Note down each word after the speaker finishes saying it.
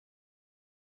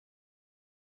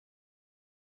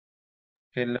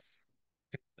Hello,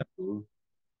 hello,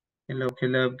 hello,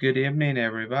 hello. Good evening,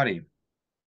 everybody.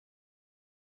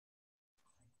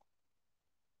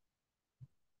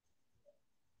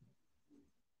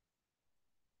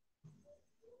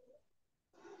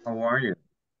 How are you?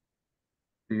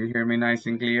 Do you hear me nice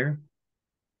and clear?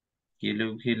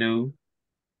 Hello, hello.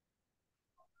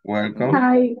 Welcome.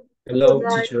 Hi, good Hello,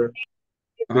 night. teacher.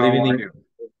 Good How are evening. you?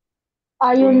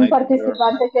 Hay Good un night, teacher.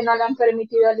 participante que no le han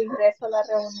permitido el ingreso a la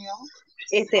reunión.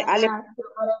 Ale,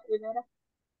 Xiomara Rivera.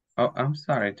 Oh, I'm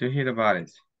sorry to hear about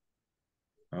it.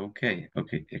 Okay.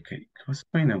 What's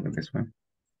going on with this one?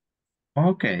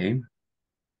 Okay.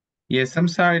 Yes, I'm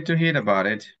sorry to hear about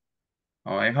it.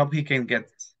 Oh, I hope he can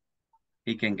get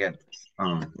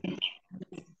um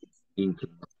into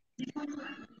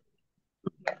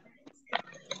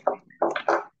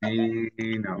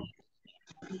no.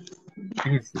 I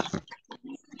think it's this one.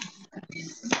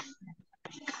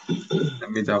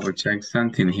 Let me double check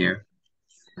something here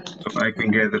so I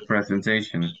can get the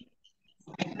presentation.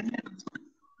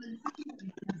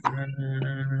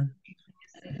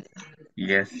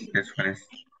 Yes, this one is.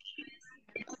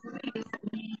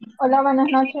 Hola, buenas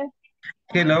noches.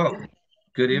 Hello.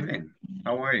 Good evening.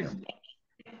 How are you?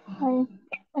 Ay,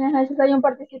 buenas noches. Hay un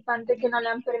participante que no le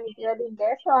han permitido el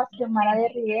ingreso a Xiomara de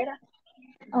Rivera.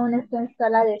 Aún está en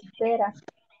sala de espera.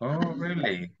 Oh,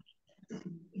 really?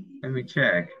 Let me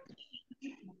check.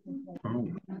 Oh,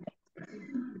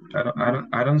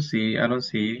 I don't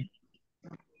see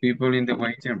people in the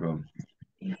waiting room.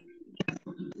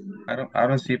 I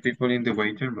don't see people in the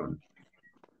waiting room.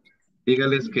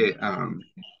 Dígales que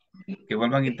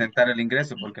vuelvan a intentar el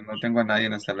ingreso porque no tengo a nadie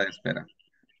en la sala de espera.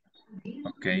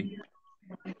 Okay,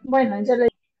 Bueno, yo le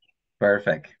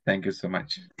perfect. Thank you so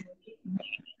much.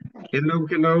 Hello,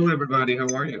 everybody. How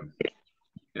are you?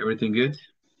 Everything good?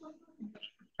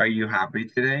 Are you happy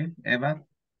today, Eva?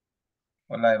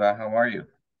 Hola, Eva. How are you?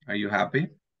 Are you happy?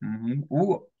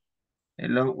 Hugo.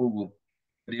 Hello, Hugo.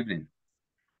 Good evening.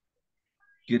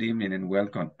 Good evening and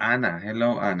welcome. Ana.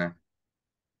 Hello, Ana.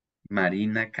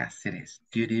 Marina Cáceres.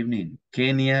 Good evening.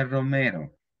 Kenia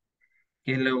Romero.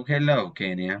 Hello,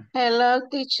 Kenia. hello,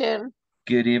 teacher.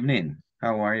 Good evening.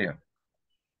 How are you?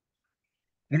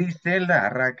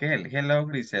 Griselda Raquel. Hello,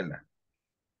 Griselda.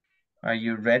 Are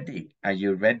you ready? Are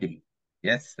you ready?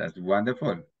 Yes, that's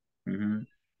wonderful.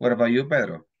 What about you,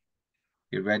 Pedro?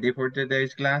 You ready for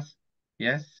today's class?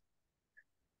 Yes?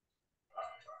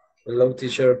 Hello,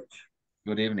 teacher.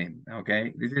 Good evening.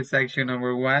 Okay, this is section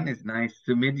number 1. It's nice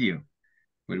to meet you.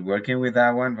 We're working with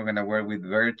that one. We're going to work with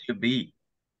verb to be.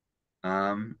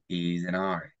 Is, and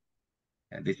are.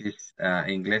 And this is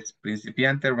English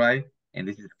Principiante, right? And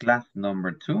this is class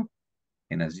number 2.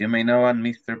 And as you may know, I'm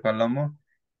Mr. Palomo,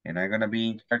 and I'm going to be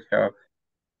in charge of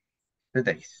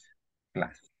today's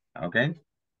class. Okay?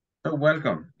 So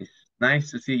welcome. It's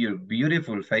nice to see your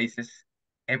beautiful faces.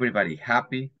 Everybody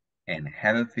happy and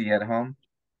healthy at home.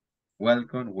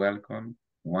 Welcome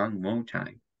one more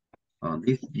time. On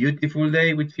this beautiful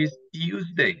day, which is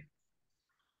Tuesday.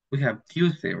 We have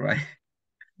Tuesday, right?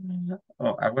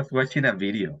 Oh, I was watching a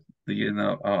video. Do you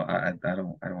know? Oh, I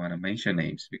don't want to mention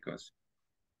names because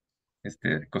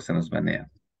cosa nos banea.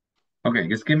 Okay,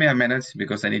 just give me a minute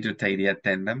because I need to take the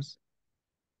attendance.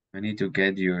 I need to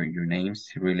get your names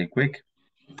really quick.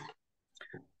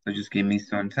 So just give me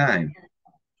some time.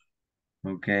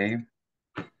 Okay.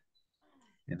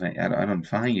 If I don't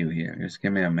find you here, just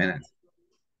give me a minute.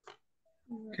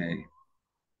 Okay.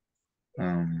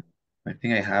 I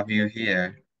think I have you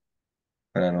here,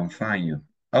 but I don't find you.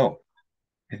 Oh,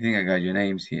 I think I got your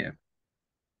names here.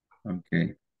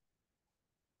 Okay.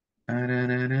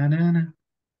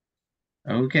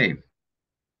 Okay.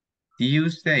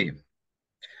 Tuesday.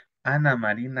 Ana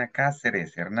Marina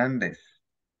Cáceres Hernández.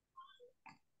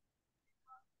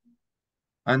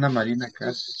 Ana Marina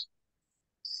Cáceres.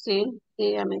 Sí,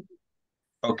 dígame.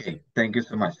 Okay, thank you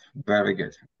so much. Very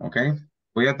good. Okay.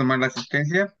 Voy a tomar la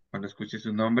asistencia. Cuando escuche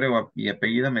su nombre y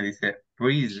apellido me dice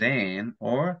present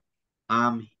or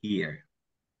I'm here.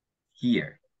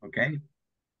 Here. Okay.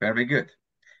 Very good.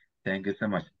 Thank you so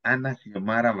much. Ana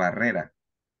Xiomara Barrera.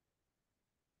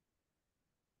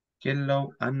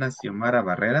 Hello, Ana Xiomara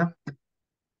Barrera.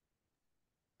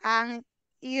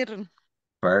 Ir.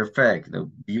 Perfect.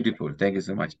 Beautiful. Thank you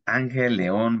so much. Ángel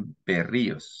León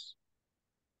Berríos.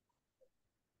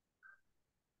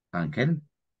 Ángel.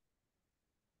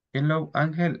 Hello,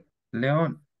 Ángel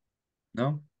León.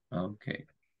 No? Okay.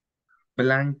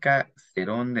 Blanca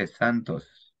Cerón de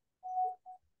Santos.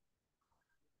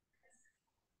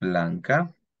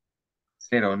 Blanca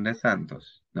Cerón de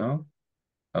Santos. ¿No?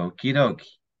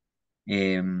 Okidoki.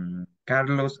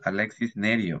 Carlos Alexis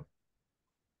Nerio.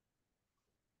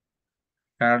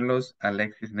 Carlos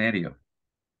Alexis Nerio.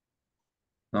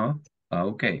 ¿No?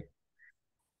 Ok.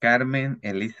 Carmen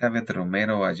Elizabeth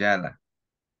Romero Ayala.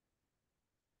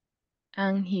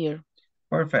 I'm here.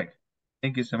 Perfect.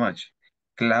 Thank you so much.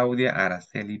 Claudia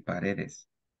Araceli Paredes.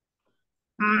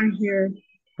 I'm here.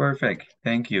 Perfect.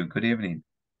 Thank you. Good evening.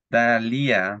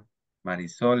 Dalia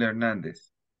Marisol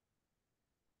Hernandez.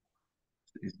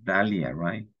 It's Dalia,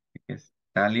 right? Yes.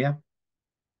 Dalia?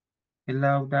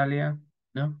 Hello, Dalia?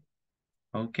 No?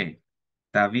 Okay.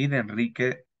 David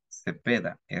Enrique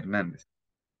Cepeda Hernández.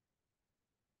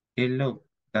 Hello,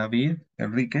 David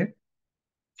Enrique?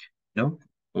 No?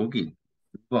 Okay.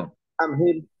 Well, I'm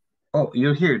here. oh,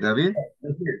 you're here, David?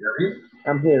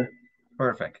 I'm here.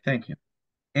 Perfect. Thank you.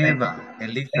 Eva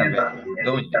Elizabeth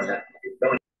Ordóñez.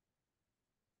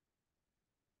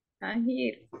 I'm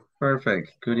here.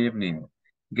 Perfect. Good evening.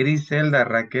 Griselda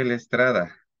Raquel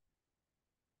Estrada.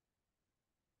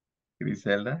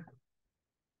 Griselda?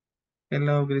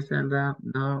 Hello, Griselda.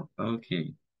 No?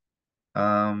 Okay.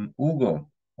 Hugo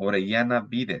Orellana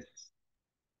Vides.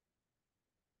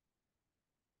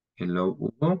 Hello,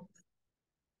 Hugo.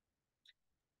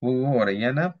 Hugo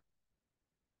Orellana?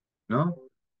 No?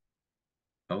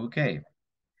 Okay.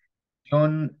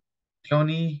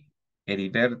 Johnny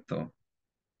Heriberto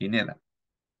Pineda.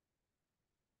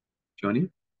 Johnny?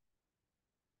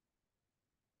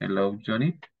 Hello,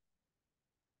 Johnny?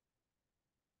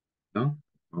 No?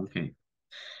 Okay.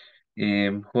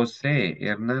 José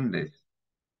Hernández.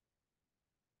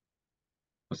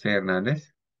 José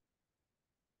Hernández.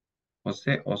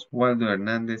 José Oswaldo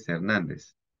Hernández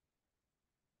Hernández.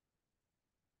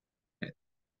 Eh,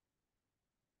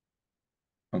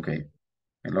 Okay.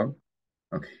 Hello?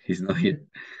 Okay, he's not here.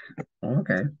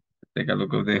 Okay. Take a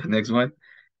look of the next one.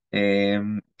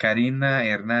 Karina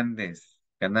Hernández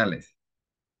Canales.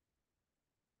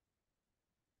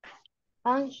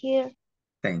 I'm here.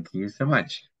 Thank you so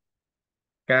much.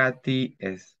 Katy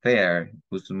Esther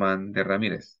Guzmán de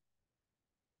Ramírez.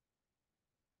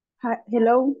 Hi,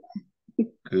 hello.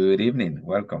 Good evening.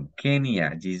 Welcome.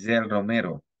 Kenia Giselle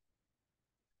Romero.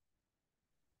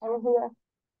 I'm here.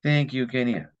 Thank you,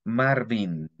 Kenia.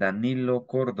 Marvin Danilo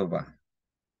Córdoba.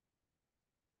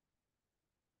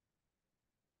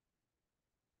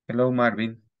 Hello,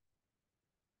 Marvin.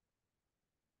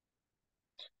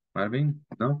 Marvin?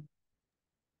 No?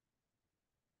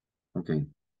 Okay.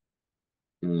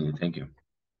 Thank you.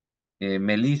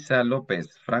 Melissa López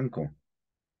Franco.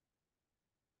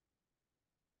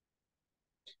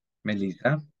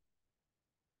 Melissa?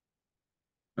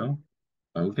 No?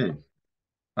 Okay.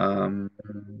 Um,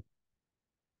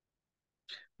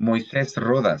 Moisés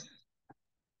Rodas.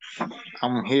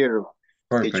 I'm here,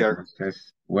 Perfect, teacher.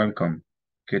 Moisés. Welcome.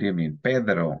 Good evening.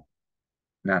 Pedro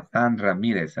Natán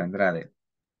Ramírez Andrade.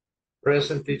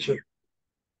 Present, teacher.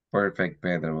 Perfect,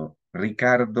 Pedro.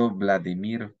 Ricardo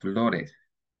Vladimir Flores.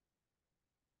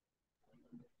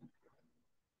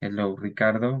 Hello,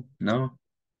 Ricardo. No?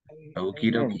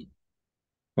 Okie dokie.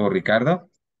 Oh, Ricardo?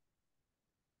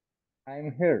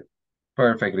 I'm here.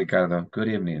 Perfect, Ricardo. Good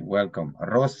evening. Welcome.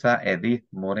 Rosa Edith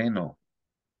Moreno.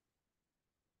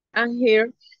 I'm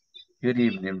here. Good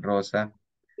evening, Rosa.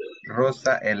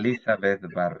 Rosa Elizabeth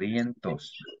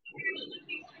Barrientos.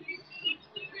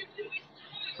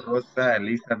 Rosa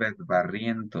Elizabeth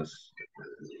Barrientos.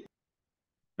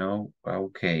 No,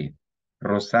 okay.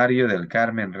 Rosario del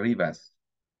Carmen Rivas.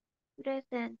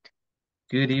 Present.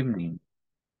 Good evening.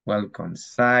 Welcome.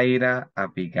 Zaira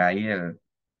Abigail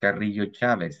Carrillo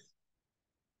Chávez.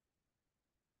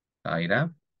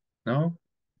 Zaira? No?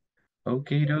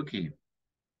 Okay, dokie.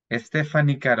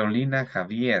 Stephanie Carolina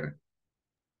Javier.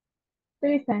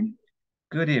 Listen.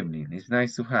 Good evening. It's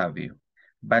nice to have you.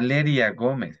 Valeria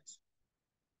Gómez.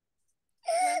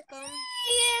 Welcome.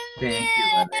 Thank you,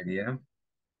 Valeria.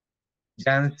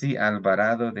 Yancy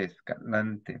Alvarado de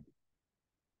Escalante.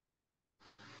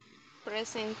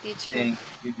 Present, teacher. Thank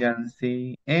you,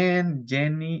 Yancy. And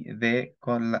Jenny de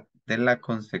la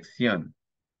Concepción.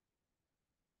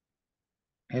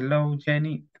 Hello,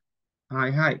 Jenny.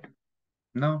 Hi.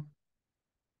 No?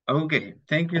 Okay,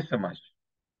 thank you so much.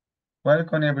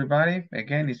 Welcome, everybody.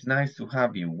 Again, it's nice to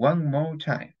have you one more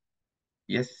time.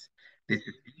 Yes, this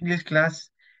is English class,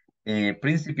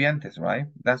 principiantes, right?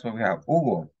 That's what we have.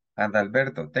 Hugo and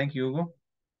Alberto. Thank you, Hugo.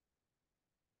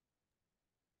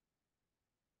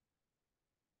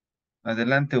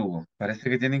 Adelante, Hugo. Parece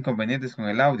que tiene inconvenientes con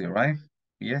el audio, right?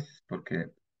 Yes,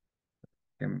 porque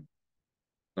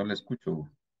no le escucho, Hugo.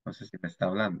 No sé si me está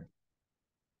hablando.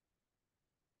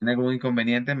 ¿Tiene algún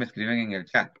inconveniente? Me escriben en el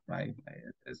chat, right?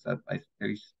 It's not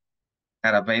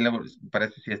available.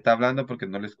 Parece si está hablando porque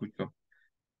no le escucho,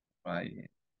 right,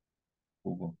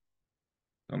 Hugo.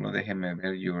 Solo déjeme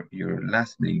ver your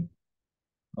last name.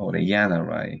 Orellana,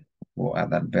 right? O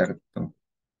Adalberto.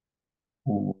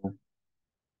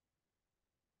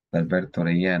 Adalberto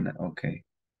Orellana, okay.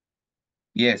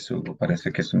 Yes, Hugo,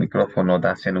 parece que su micrófono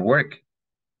doesn't work.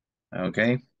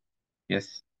 Okay.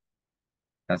 Yes.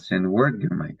 Doesn't work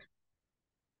your mic.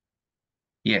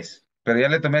 Yes. Pero ya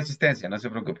le tomé asistencia, no se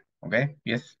preocupe. Okay.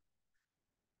 Yes.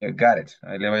 You got it.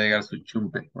 Ahí le va a llegar su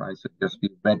chumpe, right? So just be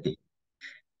ready.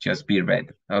 Just be ready.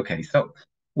 Okay, so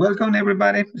welcome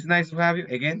everybody. It's nice to have you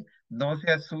again. No se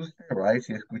asuste, right?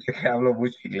 Si escucha que hablo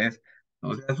mucho inglés,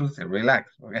 no se asuste.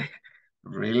 Relax, okay?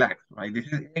 Relax, right?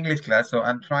 This is English class, so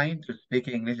I'm trying to speak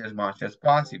English as much as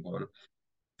possible.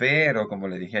 Pero como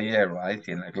le dije ayer, right?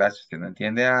 Si en la clase usted no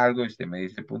entiende algo y usted me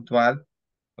dice puntual,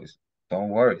 pues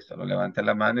don't worry. Solo levante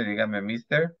la mano y dígame,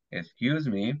 Mister, excuse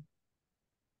me.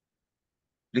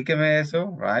 Explíqueme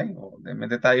eso, right? O deme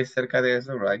detalles acerca de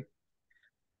eso, right?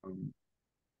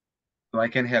 So I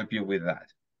can help you with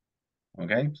that.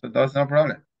 Okay, so that's no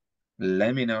problem.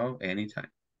 Let me know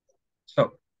anytime.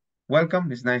 So,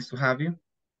 welcome. It's nice to have you.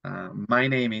 My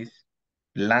name is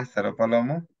Lázaro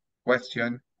Palomo.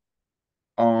 Question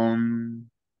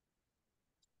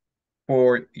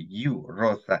for you,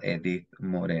 Rosa Edith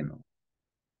Moreno.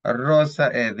 Rosa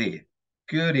Edith,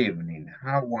 good evening.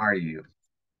 How are you?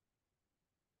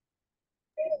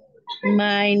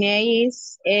 My name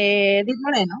is Edith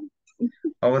Moreno.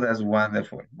 Oh, that's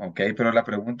wonderful. Okay, pero la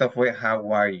pregunta fue,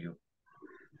 how are you?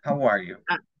 How are you?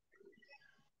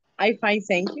 I fine,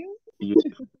 thank you.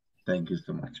 Thank you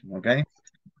so much. Okay.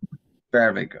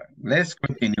 Very good. Let's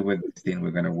continue with this thing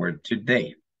we're going to work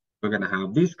today. We're going to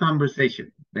have this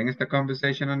conversation. ¿Ven esta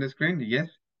conversation on the screen? Yes.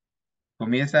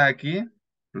 Comienza aquí,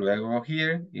 luego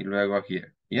here, y luego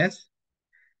here. Yes?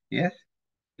 Yes?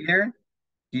 Here,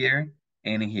 here,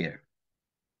 and here.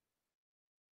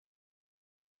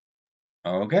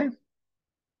 Okay.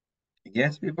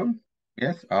 Yes, people?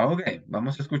 Yes? Okay.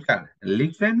 Vamos a escuchar.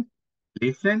 Listen,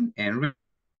 listen, and read.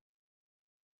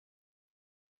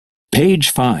 Page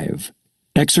 5.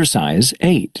 Exercise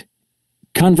 8.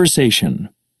 Conversation.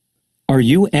 Are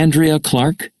you Andrea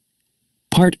Clark?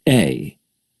 Part A.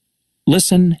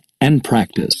 Listen and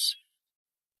practice.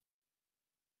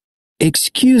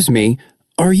 Excuse me,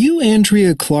 are you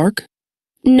Andrea Clark?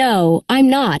 No, I'm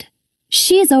not.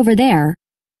 She's over there.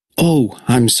 Oh,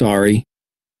 I'm sorry.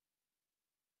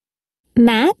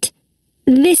 Matt,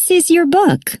 this is your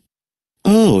book.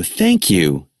 Oh, thank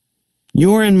you.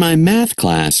 You're in my math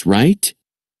class, right?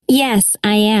 Yes,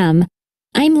 I am.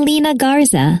 I'm Lena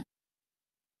Garza.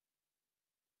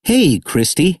 Hey,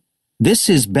 Christy. This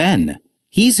is Ben.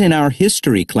 He's in our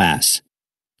history class.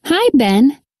 Hi,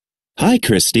 Ben. Hi,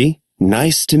 Christy.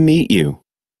 Nice to meet you.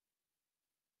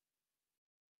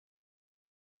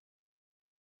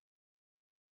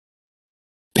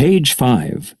 Page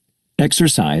 5.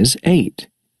 Exercise 8.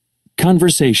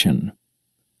 Conversation.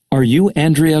 Are you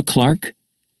Andrea Clark?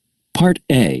 Part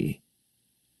A.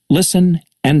 Listen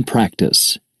and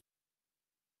practice.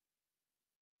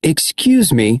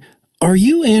 Excuse me, are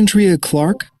you Andrea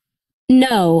Clark?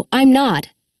 No, I'm not.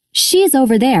 She's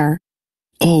over there.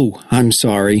 Oh, I'm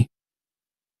sorry.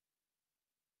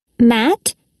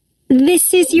 Matt,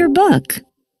 this is your book.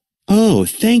 Oh,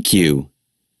 thank you.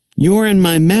 You're in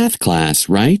my math class,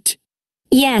 right?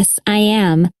 Yes, I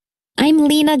am. I'm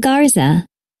Lena Garza.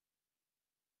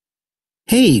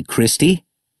 Hey, Christy.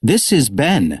 This is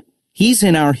Ben. He's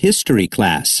in our history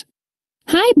class.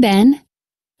 Hi, Ben.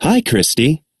 Hi,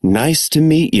 Christy. Nice to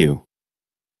meet you.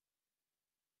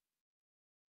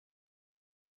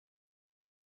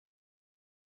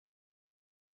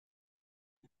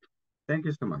 Thank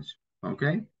you so much.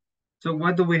 Okay. So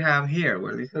what do we have here?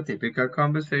 Well, it's a typical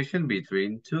conversation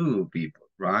between two people,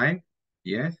 right?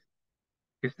 Yes.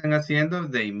 ¿Qué están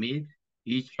haciendo? They meet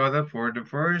each other for the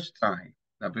first time.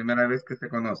 La primera vez que se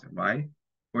conocen, right?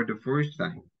 For the first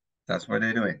time. That's what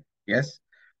they're doing. Yes.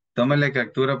 Tómale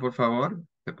captura, por favor,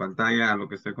 de pantalla a lo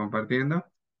que estoy compartiendo.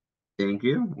 Thank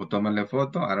you. O tómale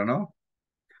foto, I don't know.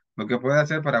 Lo que puede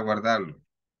hacer para guardarlo.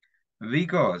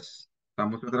 Because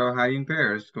vamos a trabajar in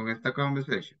pairs con esta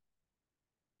conversation.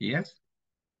 Yes.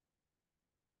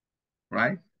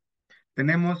 Right?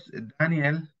 Tenemos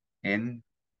Daniel and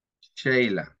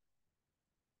Sheila.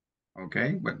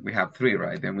 Okay, well, we have three,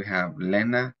 right? Then we have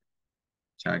Lena,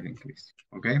 Chuck, and Chris.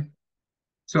 Okay,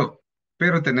 so,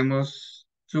 pero tenemos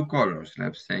two colors,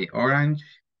 let's say orange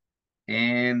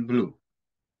and blue.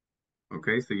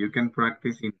 Okay, so you can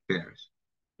practice in pairs.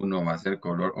 Uno va a ser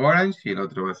color orange y el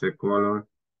otro va a ser color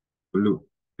blue.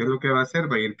 ¿Qué es lo que va a hacer?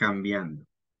 Va a ir cambiando.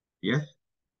 Yes?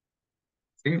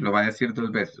 Sí, lo va a decir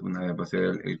dos veces. Una vez va a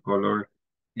ser el color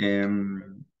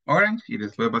orange y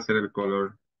después va a ser el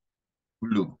color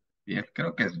blue. Yes,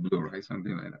 creo que es blue, right?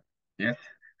 Something like that. Yes.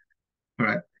 All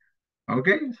right.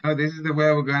 Okay, so this is the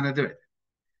way we're gonna do it.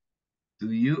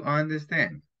 Do you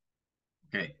understand?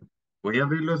 Okay. Voy a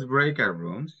abrir los breakout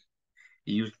rooms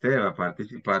y usted va a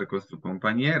participar con su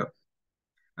compañero.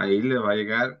 Ahí le va a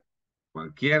llegar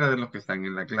cualquiera de los que están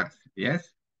en la clase.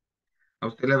 Yes. A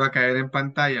usted le va a caer en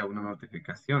pantalla una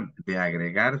notificación de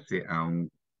agregarse a un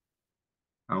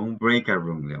breakout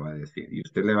room, le va a decir. Y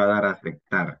usted le va a dar a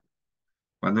aceptar.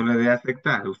 Cuando le dé a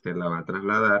aceptar, usted la va a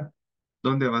trasladar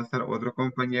donde va a estar otro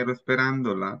compañero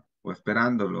esperándola o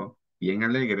esperándolo, bien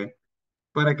alegre,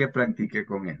 para que practique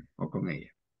con él o con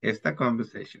ella. Esta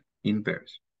conversation in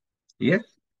pairs.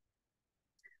 Yes.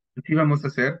 Así vamos a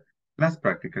hacer las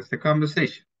prácticas de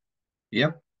conversation.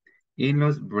 Yep. En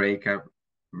los breakout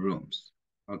rooms.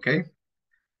 ¿Ok?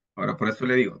 Ahora, por eso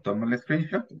le digo, toma el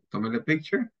screenshot, toma el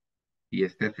picture y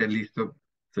esté listo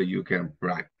so you can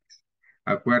practice.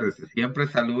 Acuérdese, siempre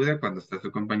salude cuando está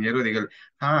su compañero, diga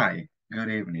hi, good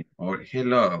evening, or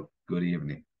hello, good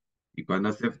evening. Y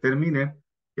cuando se termine,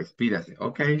 despídase.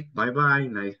 Ok, bye bye,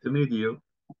 nice to meet you,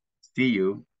 see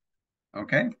you.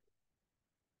 Ok.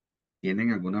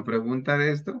 ¿Tienen alguna pregunta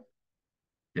de esto?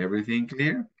 Everything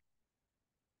clear?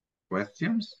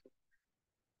 Questions?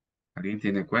 ¿Alguien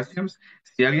tiene questions?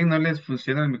 Si a alguien no les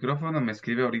funciona el micrófono, me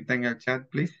escribe ahorita en el chat,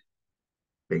 please.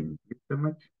 Thank you so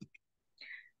much.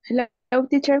 Hello,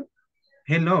 teacher.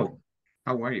 Hello,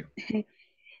 how are you?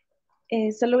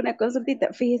 Solo una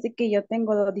consultita. Fíjese que yo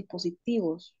tengo dos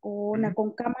dispositivos, una Mhm.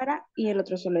 con cámara y el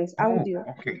otro solo es Oh, audio.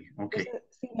 okay, okay. Entonces,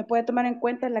 sí, me puede tomar en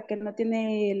cuenta la que no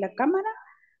tiene la cámara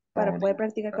para Oh, poder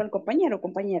practicar con el compañero o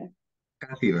compañera.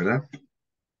 Kathy, ¿verdad?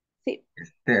 Sí,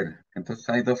 Esther. Entonces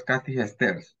hay dos Kathy y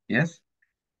Esther. Yes?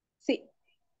 sí,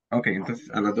 Ok, entonces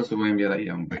a las dos se voy a enviar ahí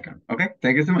a un backup. Ok,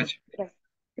 thank you so much. gracias.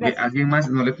 Oye, Gracias. ¿alguien más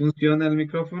no le funciona el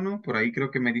micrófono? Por ahí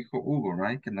creo que me dijo Hugo,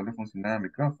 right? Que no le funcionaba el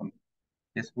micrófono.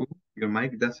 Yes, Hugo, your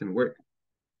mic doesn't work.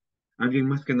 ¿Alguien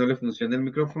más que no le funcione el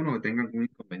micrófono o tenga algún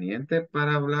inconveniente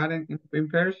para hablar en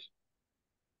pairs?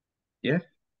 Yes?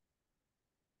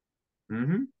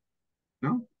 Mhm.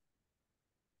 ¿No?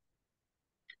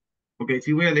 Ok,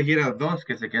 sí voy a elegir a dos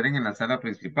que se queden en la sala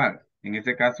principal. En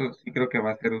este caso, sí creo que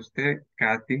va a ser usted,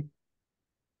 Kathy.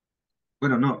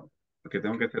 Bueno, no, porque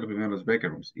tengo que hacer primero los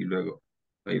backrooms y luego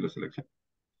ahí los selecciono.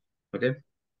 Ok,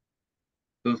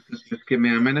 entonces, just give me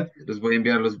a minute. Les voy a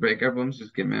enviar los breakout rooms.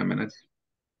 Just give me a minute.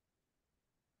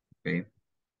 Okay.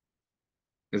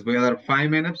 Les voy a dar 5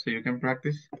 minutes so you can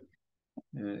practice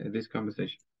this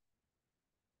conversation.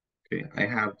 Okay, I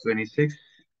have 26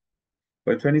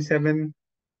 or 27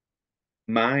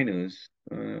 minus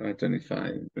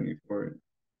 25, 24,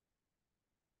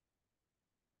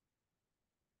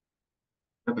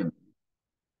 7.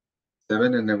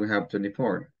 7 and then we have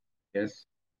 24. Yes.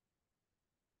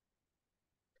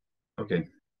 Okay,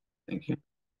 thank you.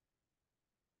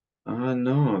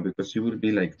 No, because you would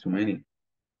be like too many.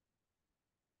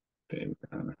 Okay,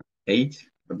 8,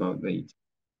 about 8.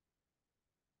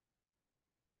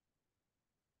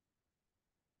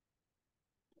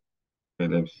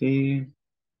 Okay, let's see.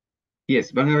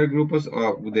 Yes, van a haber grupos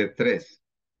de 3.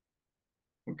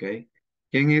 Ok.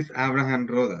 ¿Quién es Abraham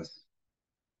Rodas?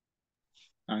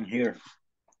 I'm here.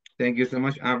 Thank you so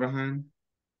much, Abraham.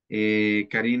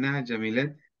 Karina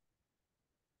Jamilet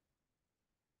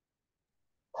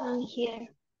I'm here.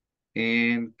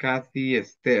 and Kathy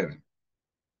Esther.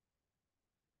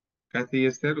 Kathy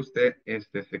Esther, usted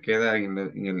se queda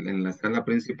en la sala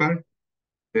principal.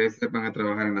 Ustedes van a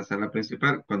trabajar en la sala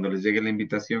principal. Cuando les llegue la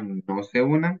invitación, no se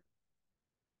unan.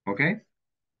 ¿Ok?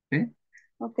 ¿Sí?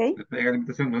 Ok, Les llega la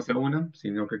invitación, no se unan,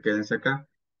 sino que quédense acá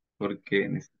porque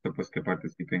necesito pues que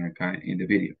participen acá en the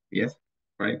video. Yes?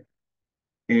 Right?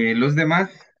 Los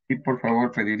demás, sí, por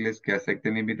favor, pedirles que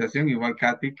acepten la invitación. Igual,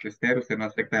 Katy, Esther, usted no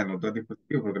acepta en los dos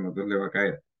dispositivos porque a los dos le va a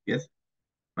caer. Yes?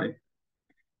 Right.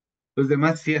 Los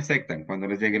demás sí aceptan cuando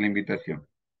les llegue la invitación.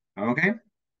 ¿Ok?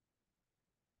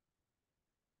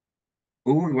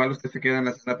 Igual usted se queda en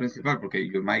la sala principal porque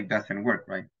your mic doesn't work,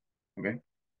 right? ¿Ok?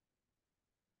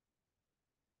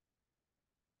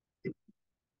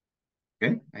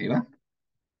 ¿Ok? Ahí va.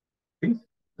 Sí.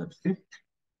 Sí.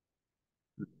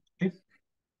 Sí.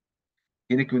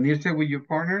 Tiene que unirse with your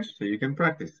partners so you can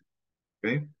practice.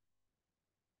 ¿Ok?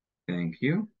 Thank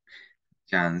you.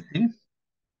 Chansey.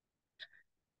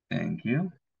 Thank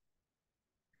you.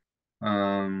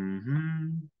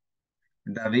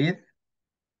 David,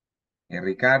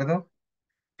 Ricardo,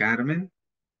 Carmen,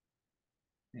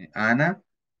 Ana,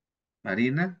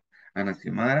 Marina, Ana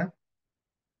Xiomara,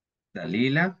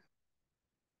 Dalila,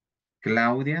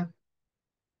 Claudia,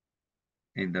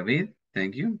 David,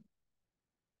 Thank you.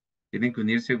 Tienen que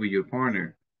unirse with your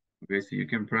partner. Okay, so you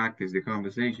can practice the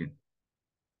conversation.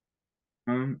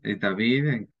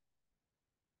 David,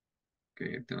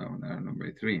 okay, te la voy a mandar a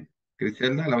number 3.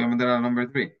 Griselda, la voy a mandar a number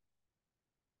 3.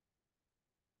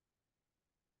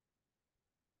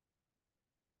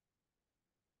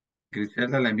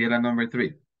 Griselda la envía a la number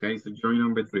 3. Okay, so join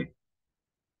number 3.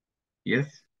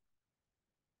 Yes.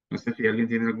 No sé si alguien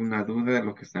tiene alguna duda de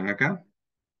los que están acá.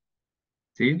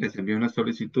 Sí, les envío una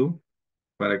solicitud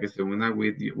para que se una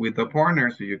with the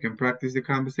partner so you can practice the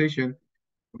conversation.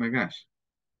 Oh my gosh.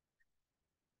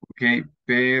 Ok,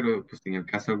 pero pues en el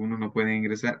caso algunos no pueden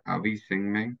ingresar,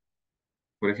 avísenme.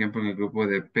 Por ejemplo, en el grupo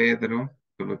de Pedro,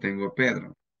 solo tengo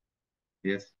Pedro.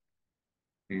 Yes.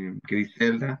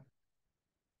 Griselda,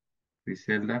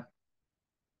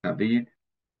 David,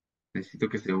 necesito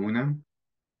que se unan.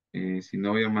 Si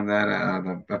no, voy a mandar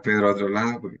a Pedro a otro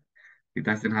lado porque he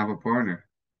doesn't have a partner.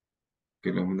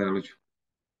 Que lo mandar a Lucho.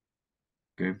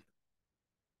 Ok,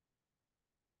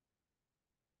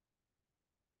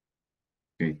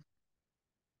 ok.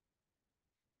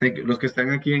 Los que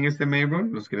están aquí en este mail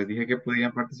room, los que les dije que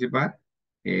podían participar,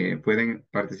 pueden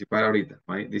participar ahorita.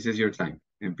 Right? This is your time.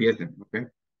 Empiecen,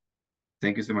 ok.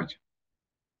 Thank you so much.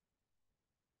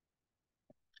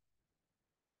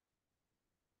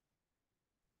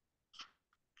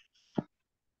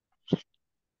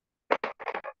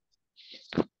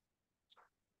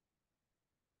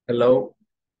 Hello.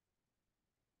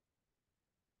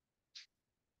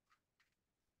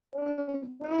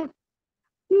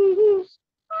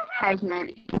 Hi,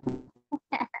 Mary.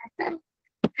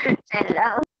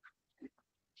 Hello.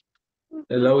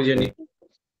 Hello, Jenny.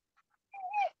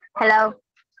 Hello.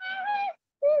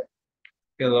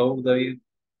 Hello, David.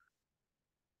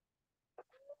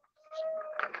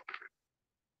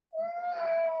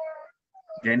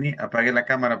 Jenny, apague la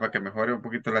cámara para que mejore un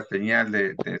poquito la señal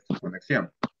de su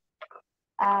conexión.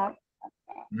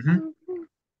 Ujú.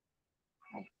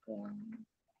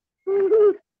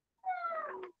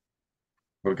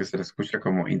 Porque se le escucha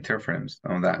como interference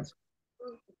on that.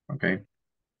 Ok.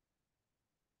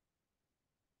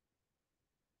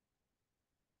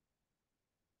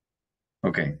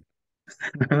 Ok.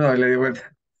 No, le di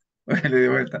vuelta. Le di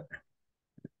vuelta.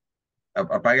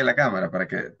 Apague la cámara para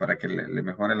que le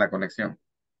mejore la conexión.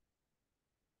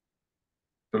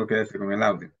 Solo quédese con el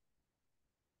audio.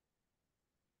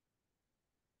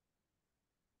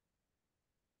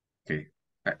 Ok.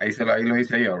 Ahí lo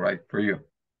hice yo, right? For you.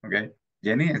 Ok.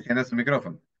 Jenny, encienda su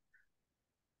micrófono.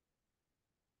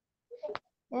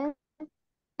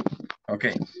 Ok.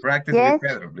 Practice with Yes.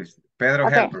 Pedro, please. Pedro,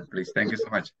 Okay. helper, please. Thank you so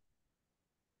much.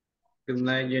 Good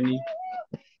night, Jenny.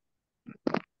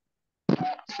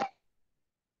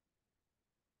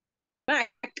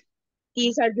 Back.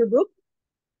 These are your book.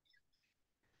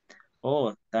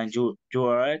 Oh, thank you. You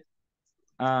are right.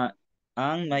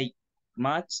 And my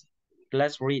math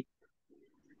class read.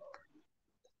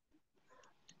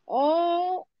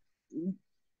 Oh,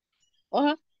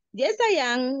 yes, I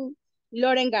am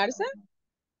Lauren Garza.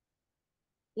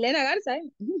 Lena Garza.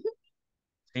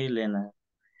 Sí, Lena.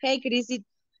 Hey, Chrissy.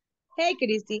 Hey,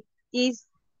 Chrissy. Is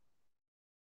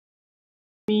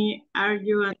Are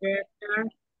you Andrea?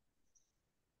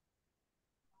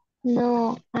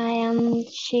 No, I am.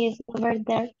 She's over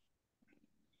there.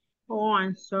 Oh,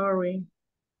 I'm sorry.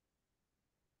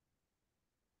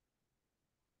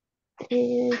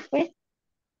 Pues,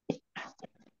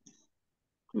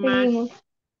 Matt. seguimos.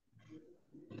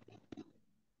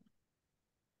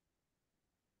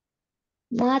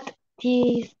 Matt,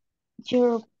 is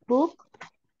your book?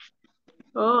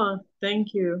 Oh,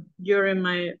 thank you. You're in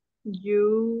my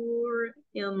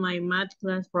math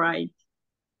class, right?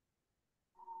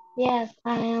 Yes,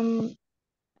 I am.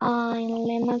 I'm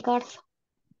Lena Garza.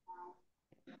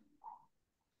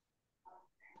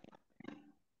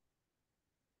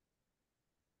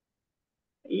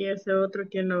 Y ese otro,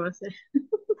 ¿quién lo va a hacer?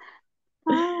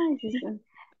 Ay, sí, sí.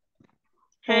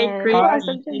 Hey, ¿Puedo Chris,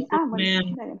 hacer yo? this is Bueno,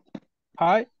 Mel. dale.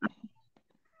 Hi.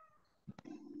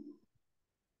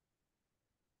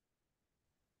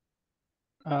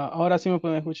 Ahora sí me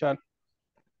pueden escuchar.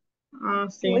 Oh,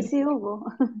 Hoy sí. sí hubo.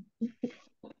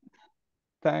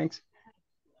 Thanks.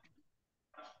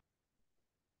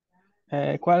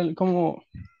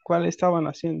 ¿Cuál estaban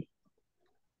haciendo?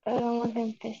 Vamos a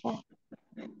empezar.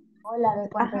 Hola, ¿de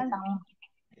cuánto Ajá. estamos?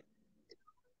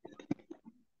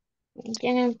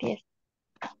 ¿Quién empieza?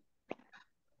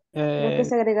 Creo que Eh,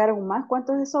 se agregaron más.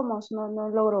 ¿Cuántos somos? No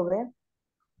logro ver.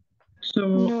 So,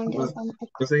 No, yo Pues, tampoco.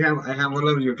 because I have all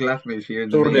of your classmates here in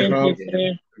the Tour de main room house.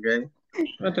 again. 23.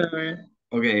 Okay. Otra vez.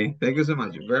 Okay. Thank you so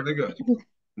much. Very good.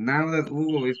 Now that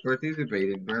Hugo is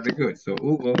participating, very good. So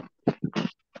Hugo,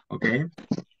 okay.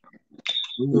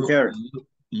 Hugo, Teacher.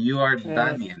 you are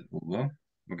Daniel, Hugo.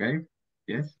 Okay.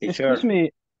 Yes. Teacher. Excuse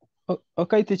me.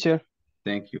 Okay, teacher.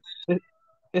 Thank you.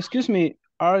 Excuse me.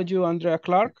 Are you Andrea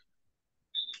Clark?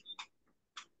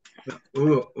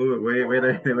 Hugo, wait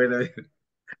a minute.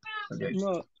 Okay.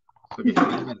 No. Okay.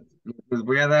 Les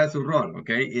voy a dar su rol,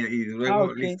 okay. Y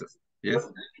luego Okay. listos. Yes.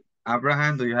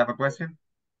 Abraham, do you have a question?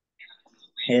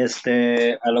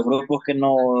 A los grupos que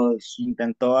nos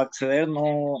intentó acceder,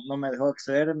 no me dejó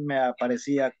acceder, me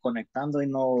aparecía conectando y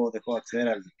no dejó acceder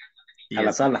a la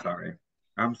Yes, sala.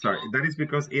 I'm sorry. That is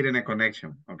because it in a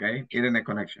connection, okay? It in a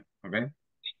connection, okay?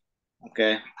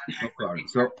 Okay. No problem.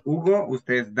 So, Hugo,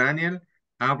 usted es Daniel.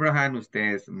 Abraham,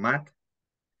 usted es Matt.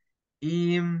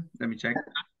 Y, let me check.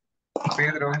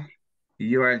 Pedro,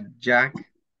 you are Jack,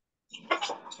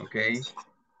 okay?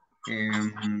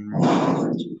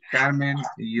 Carmen,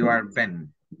 you are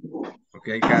Ben.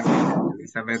 Okay, Carmen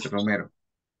Elizabeth Romero.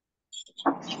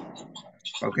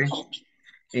 Okay.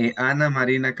 Ana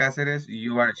Marina Cáceres,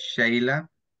 you are Sheila.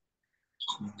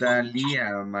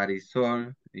 Dalia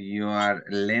Marisol, you are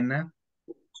Lena.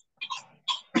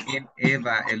 And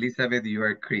Eva Elizabeth, you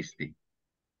are Christy.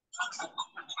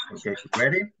 Okay,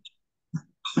 ready?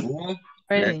 Hugo,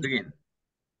 let's begin.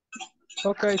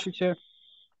 Okay, teacher.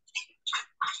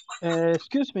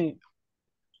 Excuse me.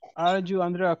 Are you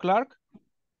Andrea Clark?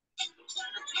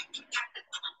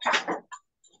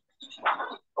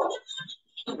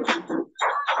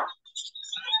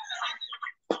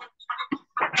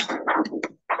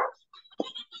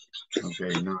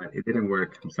 Okay, no, it didn't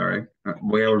work. I'm sorry.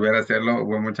 Voy a volver a hacerlo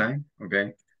one more time.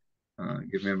 Okay.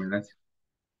 Give me a minute.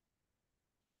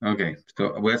 Okay,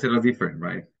 so voy a hacerlo different,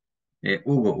 right?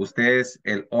 Hugo, usted es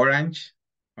el orange.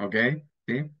 Okay,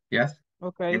 ¿sí? Yes?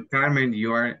 Okay. And Carmen,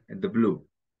 you are the blue.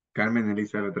 Carmen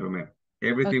Elizabeth Romero.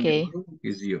 Everything with blue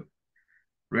is you.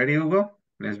 Ready, Hugo?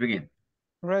 Let's begin.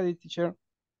 Ready, teacher.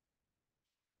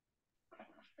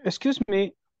 Excuse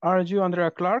me. Are you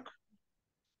Andrea Clark?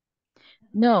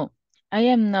 No, I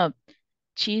am not.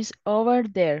 She's over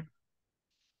there.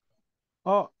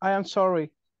 Oh, I am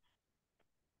sorry.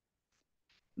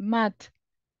 Matt,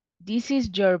 this is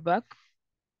your book.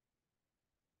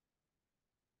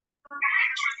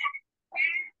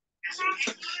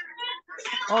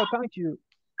 Oh, thank you.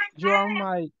 You are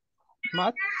my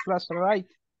math class, right?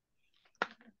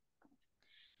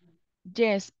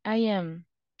 Yes, I am.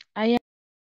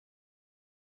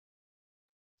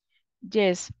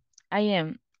 Yes, I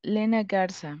am. Lena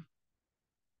Garza.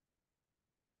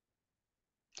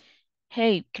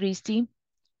 Hey, Christy.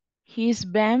 He's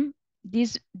Bam.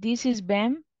 This is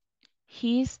Bam.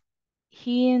 He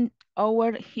in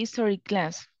our history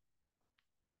class.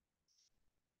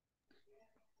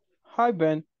 Hi,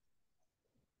 Ben.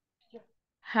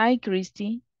 Hi,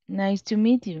 Christy. Nice to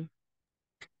meet you.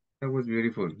 That was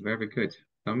beautiful. Very good.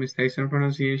 No mistakes in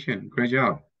pronunciation. Great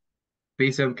job.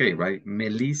 Piece of cake, right?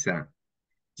 Melissa.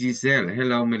 Giselle.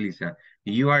 Hello, Melissa.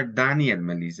 You are Daniel,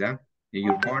 Melissa.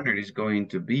 Your partner is going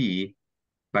to be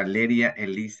Valeria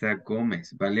Elisa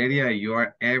Gomez. Valeria, you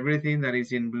are everything that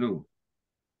is in blue.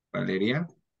 Valeria.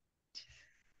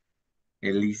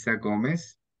 Elisa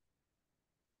Gomez.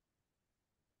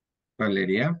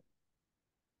 Valeria.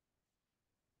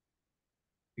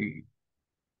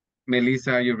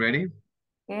 Melissa, are you ready?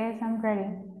 Yes, I'm ready.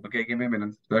 Okay, give me a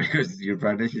minute. Sorry, because your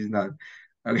partner is not.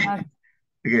 Okay.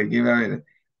 Okay, give me a minute.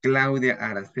 Claudia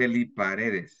Araceli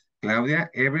Paredes. Claudia,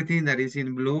 everything that is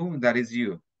in blue, that is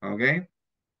you. Okay?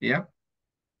 Yeah?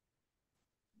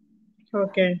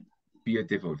 Okay.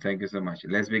 Beautiful. Thank you so much.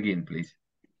 Let's begin, please.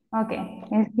 Okay.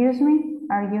 Excuse me,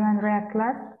 are you Andrea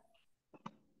Clark?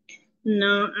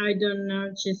 No, I don't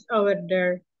know. She's over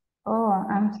there. Oh,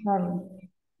 I'm sorry.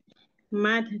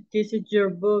 Matt, this is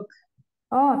your book.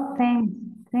 Oh, thank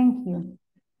you.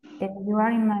 You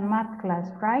are in my math class,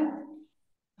 right?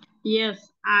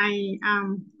 Yes, I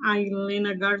am. I'm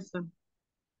Lena Garza.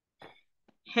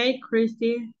 Hey,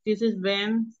 Christy, this is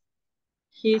Ben.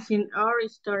 He's in our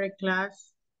history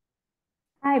class.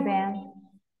 Hi, Ben.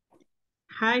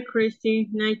 Hi, Christy.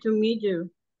 Nice to meet you.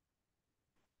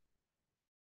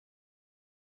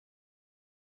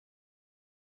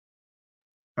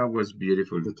 That was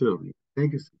beautiful, the two of you.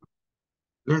 Thank you so much.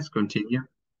 Let's continue.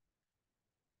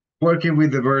 Working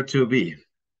with the verb to be.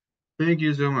 Thank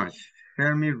you so much.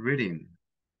 Help me reading.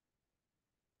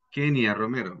 Kenia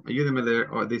Romero, ayúdeme a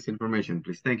leer this information,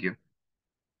 please. Thank you.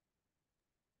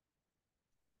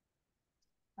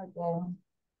 Okay.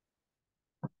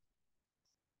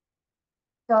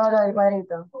 Todo el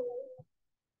cuadrito.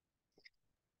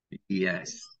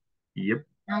 Yes. Yep.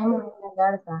 I'm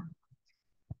Garza.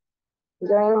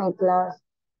 You're in my class.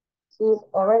 She's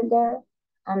over there.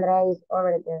 Andrea is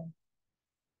over there.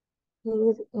 He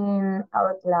is in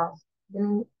our class.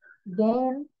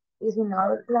 Then is in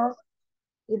our class.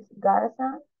 It's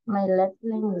Garza. My last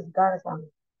name is Garza.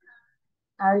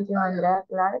 Are you Andrea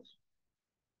Clark?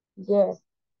 Yes,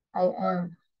 I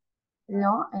am.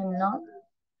 No, I'm not.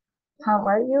 How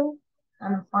are you?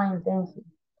 I'm fine, thank you.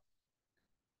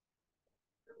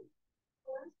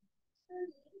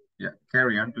 Yeah,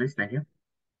 carry on, please. Thank you.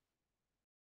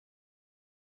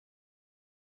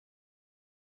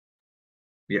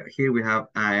 Yeah, here we have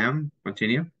I am.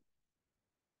 Continue.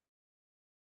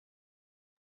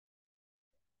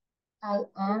 I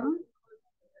am.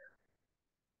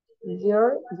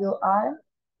 You are.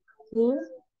 He,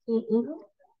 he is.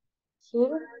 She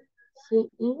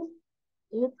is.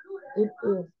 It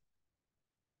is.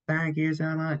 Thank you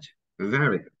so much.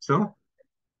 Very good. So,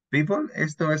 people,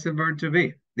 esto es el verb to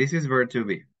be. This is verb to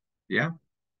be. Yeah.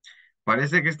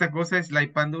 Parece que esta cosa es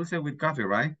like pan dulce with coffee,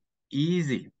 right?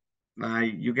 Easy.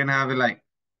 Like you can have it like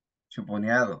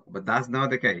chuponeado, but that's not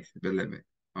the case, believe me.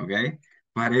 Okay?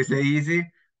 Parece easy,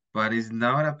 but it's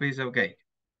not a piece of cake.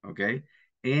 Okay?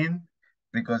 And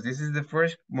because this is the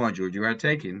first module you are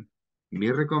taking, mi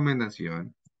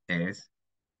recomendación es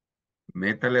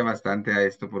métale bastante a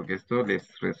esto porque esto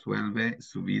les resuelve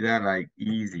su vida like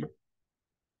easy.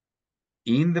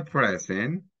 In the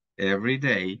present, every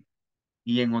day,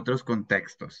 y en otros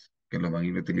contextos que lo van a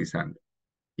ir utilizando.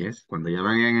 Yes. Cuando ya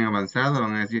van en avanzado,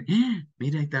 van a decir, "Ah,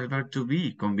 mira, ahí está el verb to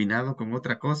be, combinado con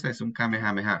otra cosa, es un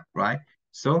kamehameha, right?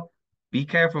 So, be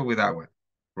careful with that one,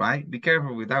 right? Be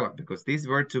careful with that one, because this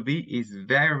verb to be is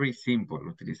very simple.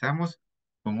 Lo utilizamos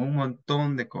con un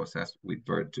montón de cosas with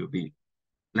verb to be.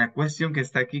 La cuestión que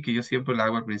está aquí, que yo siempre la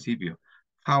hago al principio,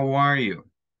 how are you?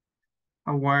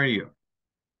 How are you?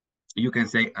 You can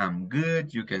say, I'm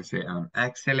good. You can say, I'm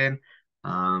excellent.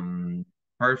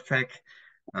 Perfect.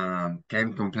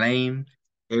 Can't complain.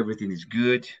 Everything is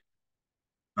good.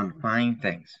 I'm fine,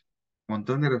 thanks.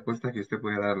 Montón de respuestas que usted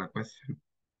puede dar a la cuestión.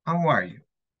 How are you?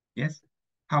 Yes.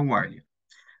 How are you?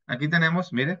 Aquí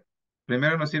tenemos, mire,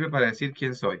 primero nos sirve para decir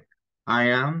quién soy. I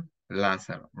am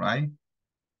Lázaro, right?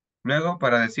 Luego,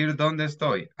 para decir dónde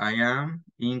estoy. I am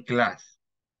in class.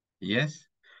 Yes.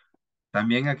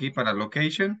 También aquí para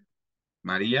location.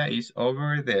 Maria is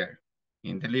over there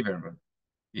in the living room.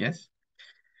 Yes.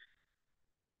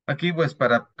 Aquí pues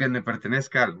para que me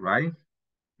pertenezca algo, right?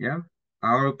 Yeah.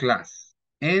 Our class.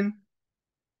 And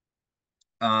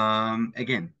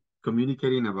again,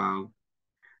 communicating about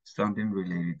something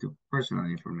related to personal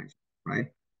information,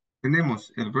 right?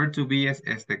 Tenemos el verb to be es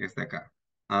este que está acá.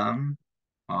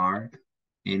 Are,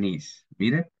 and is.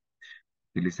 Mire,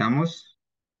 utilizamos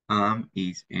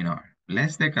is, and are.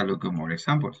 Let's take a look at more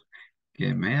examples.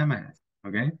 Give me a minute,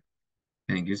 okay?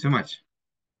 Thank you so much.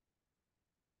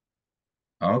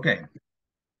 Okay.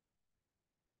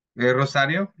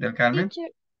 Rosario del Carmen.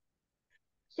 Teacher,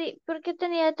 sí, porque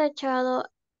tenía tachado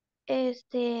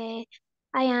I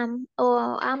am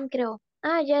o am creo.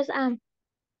 Ah, yes, am.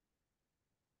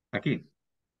 Aquí.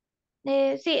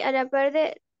 Sí, a la par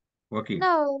de, O aquí.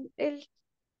 no,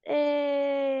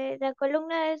 la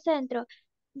columna del centro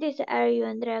dice, Are you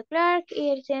Andrea Clark? Y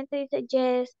el siguiente dice,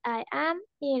 Yes, I am.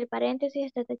 Y el paréntesis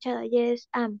está tachado, Yes,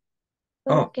 am.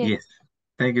 ¿Por Oh, qué? yes.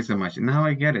 Thank you so much. Now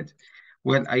I get it.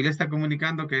 Well, ahí le está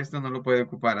comunicando que esto no lo puede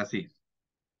ocupar así,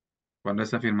 cuando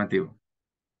es afirmativo.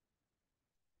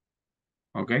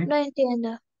 ¿Ok? No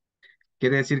entiendo.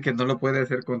 Quiere decir que no lo puede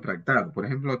hacer contractado. Por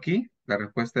ejemplo, aquí la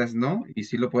respuesta es no y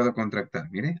sí lo puedo contractar.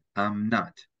 Mire, I'm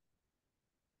not.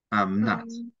 I'm not.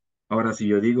 Ahora, si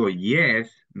yo digo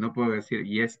yes, no puedo decir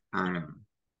yes, I am.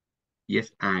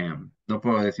 Yes, I am. No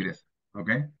puedo decir eso. ¿Ok?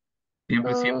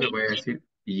 Siempre voy a decir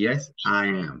yes, I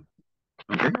am.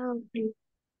 ¿Ok? Ok,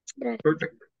 gracias.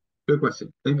 Perfect. Good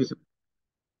question. Thank you so much.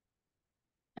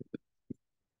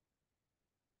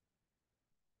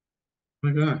 Oh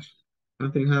my gosh,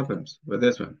 nothing happens with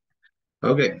this one.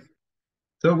 Okay,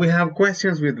 so we have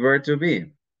questions with verb to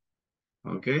be.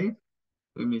 Okay,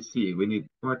 let me see. We need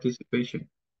participation.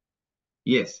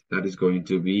 Yes, that is going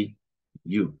to be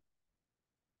you.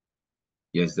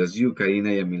 Yes, that's you, Karina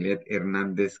Yamilet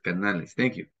Hernandez Canales.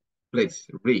 Thank you. Please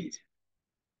read.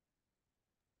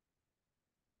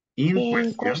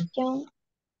 In question,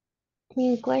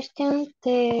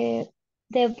 the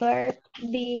verb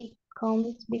be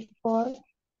comes before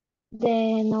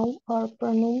the noun or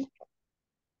pronoun.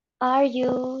 Are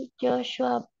you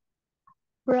Joshua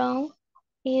Brown?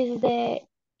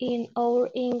 In our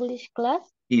English class?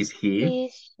 Is he?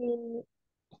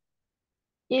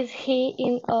 Is he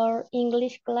in our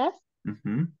English class?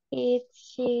 Mm-hmm. Is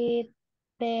she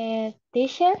the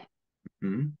teacher?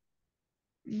 Mm,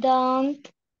 Don't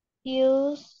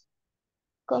use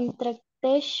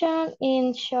contraction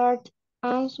in short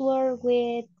answer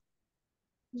with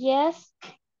yes.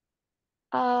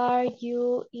 Are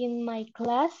you in my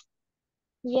class?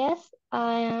 Yes,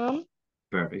 I am.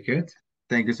 Very good.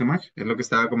 Thank you so much. Es lo que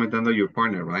estaba comentando your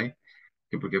partner, right?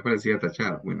 Que por qué aparecía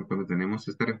tachado. Bueno, cuando tenemos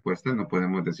esta respuesta no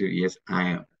podemos decir yes,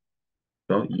 I am.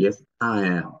 So, yes, I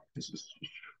am. This is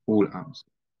full answer.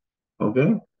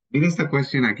 Okay. Mira esta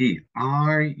question aquí.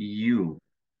 Are you?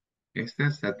 Esta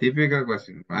es la típica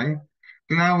question, right?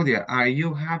 Claudia, are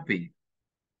you happy?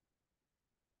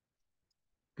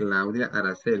 Claudia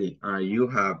Araceli, are you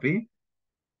happy?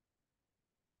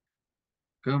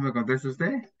 ¿Cómo me contesta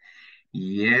usted?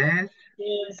 Yes.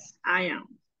 Yes, I am.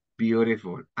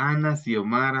 Beautiful. Ana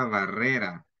Xiomara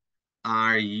Barrera,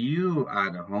 are you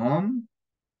at home?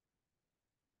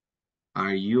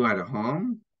 Are you at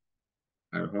home?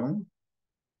 At home?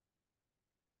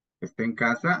 ¿Está en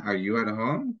casa? Are you at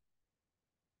home?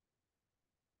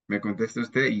 Me contesta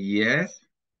usted, yes,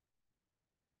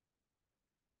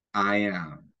 I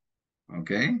am.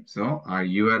 Okay, so are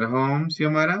you at home,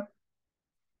 Xiomara?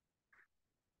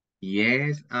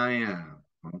 Yes, I am.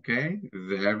 Okay,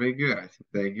 very good.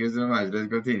 Thank you so much. Let's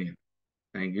continue.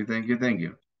 Thank you, thank you, thank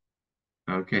you.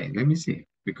 Okay, let me see,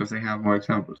 because I have more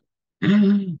examples.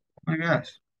 Oh my gosh.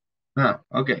 Ah,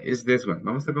 okay, it's this one.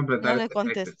 Vamos a completar Ya le este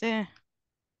exercise. contesté.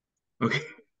 Okay,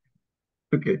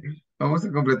 okay. Vamos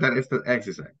a completar este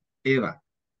exercise. Eva.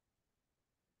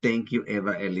 Thank you,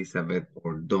 Eva Elizabeth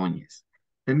Ordóñez.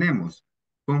 Tenemos,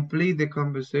 complete the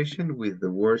conversation with the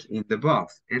words in the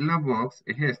box. En la box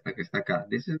es esta que está acá.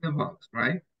 This is the box,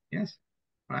 right? Yes,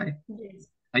 right? Yes.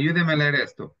 Ayúdeme a leer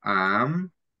esto.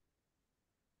 Um,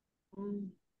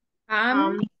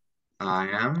 I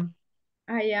am,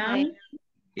 I am.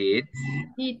 it's,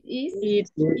 It is.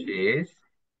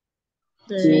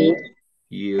 she's, She.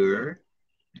 you're,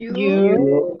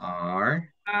 You. are,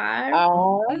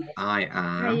 Are. I I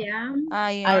am, am.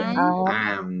 I am.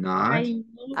 am not,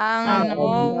 I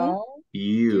No.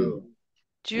 you.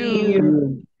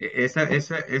 You.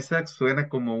 Esa suena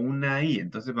como una I,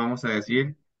 entonces vamos a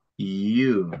decir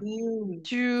you.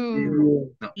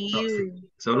 You. No, no, sí,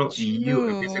 solo you,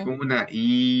 empieza You. con una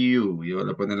IU, yo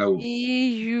le pone la U.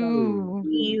 You.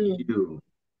 You,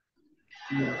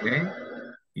 okay,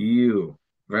 you,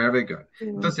 very good.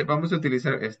 Entonces vamos a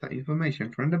utilizar esta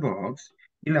information from the box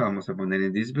y la vamos a poner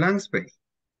en this blank space,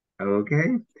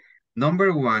 okay.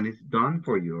 Number one is done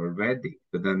for you already,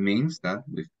 so that means that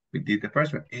we did the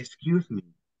first one. Excuse me,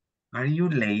 are you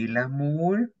Leila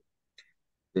Moore?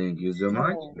 Thank you so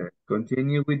much. Let's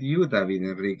continue with you, David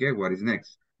Enrique. What is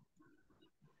next?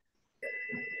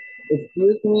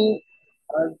 Excuse me,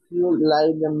 are you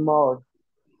like the more?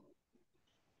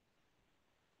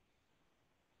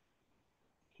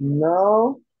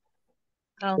 No,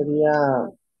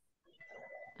 sería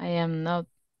I am not.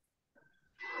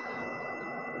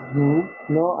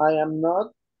 no, I am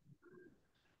not.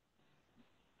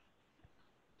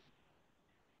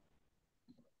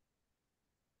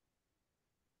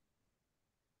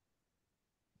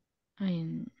 I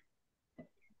am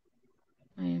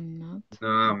not. No,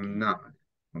 I'm not.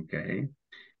 Okay.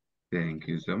 Thank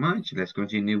you so much. Let's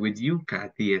continue with you,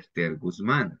 Kathy Esther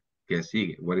Guzmán. ¿Qué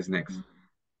sigue? What is next?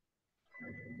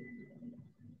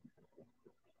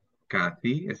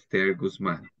 Kathy Esther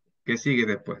Guzmán. ¿Qué sigue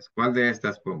después? ¿Cuál de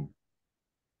estas pongo?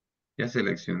 Ya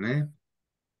seleccioné.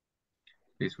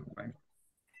 This one, right?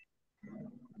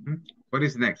 What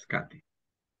is next, Kathy?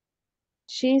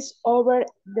 She's over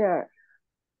there.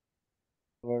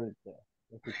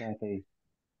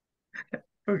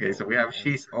 Okay, so we have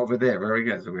she's over there. Very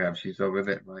good. So we have she's over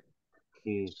there, right?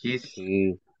 She's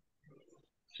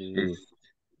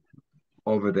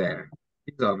over there.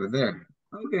 She's over there.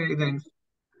 Okay, thanks.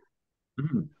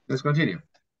 Let's continue.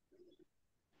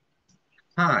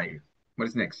 Hi. What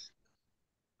is next?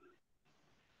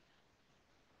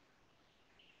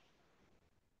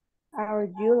 Are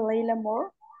you Layla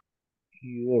Moore?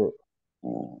 Here.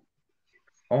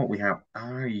 Oh, we have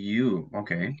are you.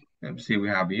 Okay. Let's see, we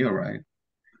have you, right?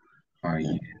 Are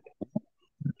you?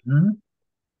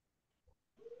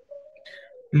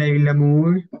 Leila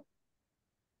Moore.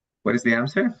 What is the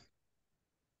answer?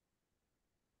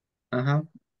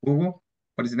 Hugo.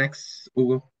 What is next,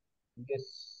 Hugo?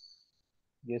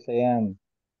 Yes, I am.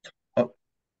 Oh,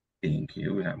 thank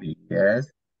you. We have yes.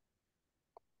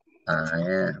 I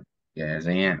am. Yes,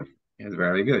 I am. Yes,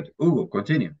 very good. Hugo,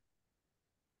 continue.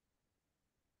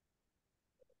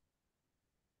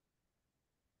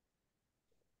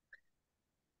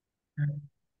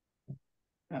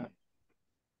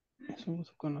 Vamos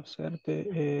a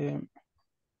conocerte.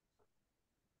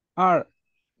 Are.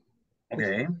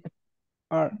 Okay.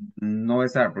 Are. No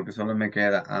es are porque solo me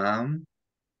queda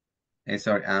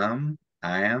sorry,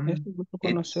 I am, Este gusto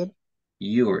it's, conocer.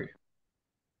 your.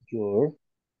 Your.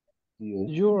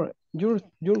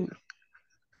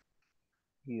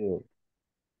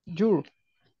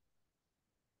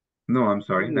 No, I'm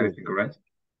sorry, that is incorrect.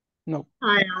 No.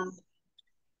 I am.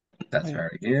 That's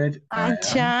very good. I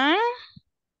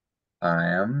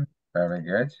am, very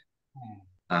good.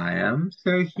 I am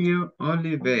Sergio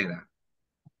Oliveira.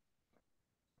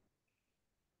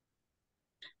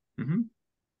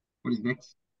 What is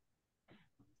next?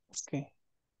 Okay.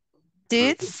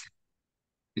 It's.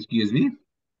 Excuse me?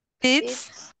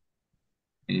 It's.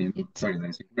 Sorry, that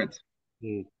is incorrect.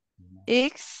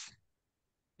 X.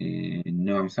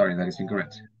 No, I'm sorry, that is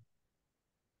incorrect.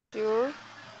 Your.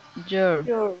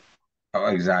 Oh,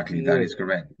 exactly, that is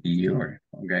correct. Your.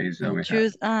 Okay, so we have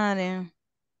Choose are.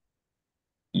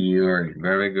 your.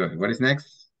 Very good. What is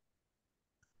next?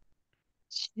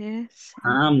 Yes.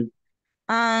 Um.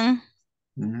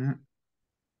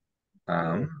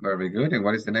 Very good. And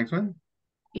what is the next one?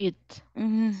 It.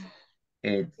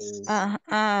 It's.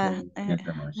 Thank you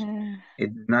so much.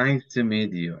 It's nice to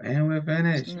meet you. And we're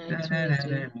finished. Nice to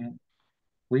meet you.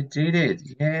 We did it.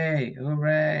 Yay.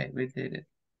 Hooray. We did it.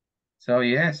 So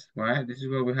yes, right, this is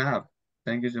what we have.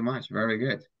 Thank you so much. Very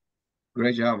good.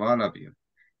 Great job, all of you.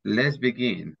 Let's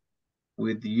begin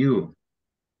with you.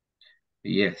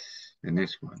 Yes, the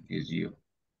next one is you.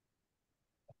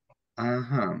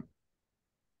 Oh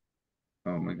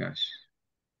my gosh.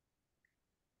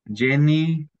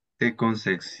 Jenny de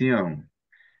Concepción.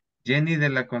 Jenny de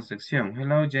la Concepción.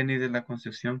 Hello, Jenny de la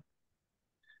Concepción.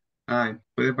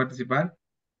 ¿Puede participar?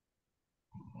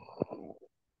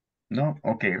 No,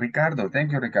 ok, Ricardo.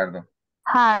 Thank you, Ricardo.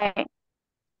 Hi.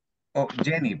 Oh,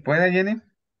 Jenny, ¿puede, Jenny?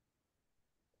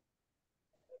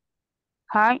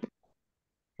 Hi.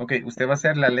 Ok, usted va a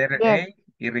ser la letter Yes. A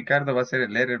y Ricardo va a ser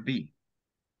el letter B.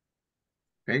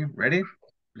 Okay, ready?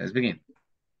 Let's begin.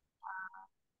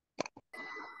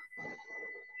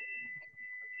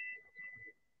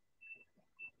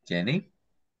 Jenny.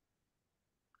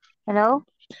 Hello.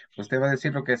 Usted va a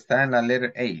decir lo que está en la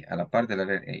letter A, a la parte de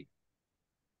la letter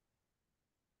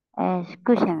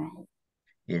Escúchame. A.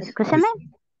 Escúchame.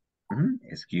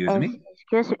 Excuse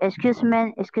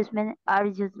me. Excuse me. Are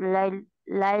you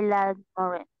Laila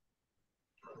Moran?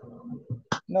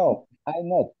 No, I'm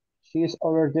not. She's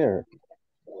over there.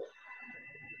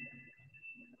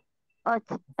 Oh,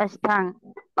 están.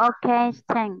 Okay,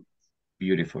 thanks.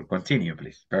 Beautiful. Continue,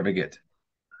 please. Very good.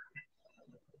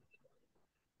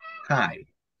 Hi.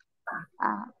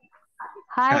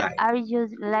 Hi, are you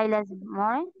Laila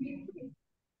Moran?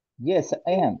 Yes,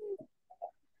 I am.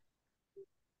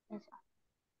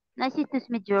 Nice to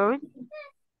meet you.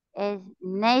 It's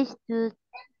nice to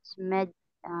meet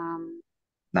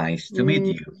Nice to meet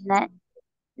you.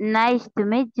 Nice to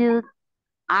meet you.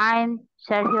 I'm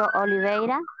Sergio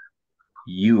Oliveira.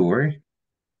 You're.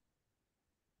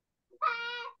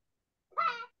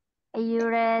 You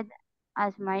read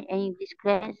as my English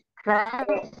class.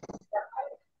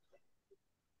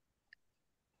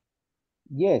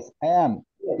 Yes, I am.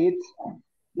 It's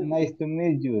nice to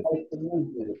meet you.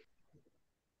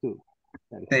 Too.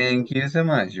 Thank you so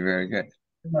much. Very good.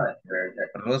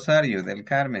 Rosario del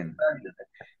Carmen.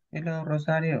 Hello,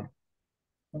 Rosario.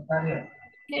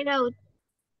 Hello.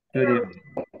 Good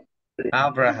evening.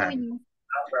 Abraham.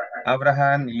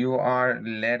 Abraham, you are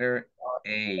letter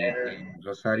A. And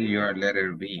Rosario, you are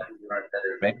letter B.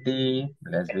 Ready?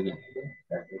 Let's begin.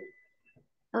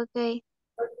 Okay.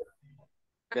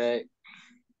 Okay.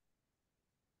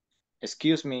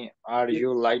 Excuse me, are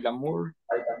you Laila Moore?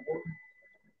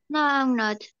 No, I'm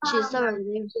not. She's over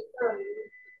there.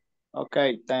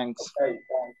 Okay, thanks.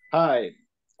 Hi,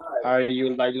 are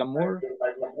you Laila Moore?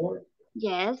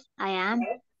 Yes, I am.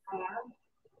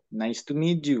 Nice to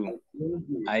meet you.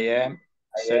 I am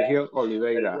Sergio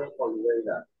Oliveira.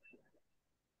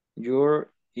 You're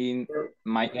in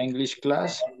my English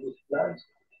class?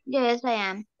 Yes, I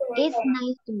am. It's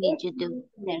nice to meet you too.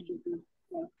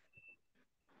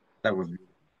 That was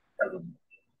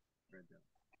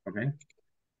okay.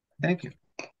 Thank you.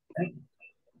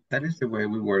 That is the way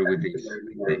we work with this.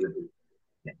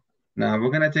 Now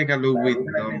we're gonna take a look with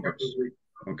numbers.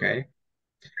 Okay.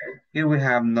 Here we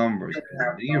have numbers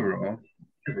 0,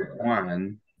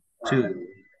 1, 2,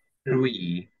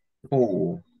 3,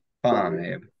 4,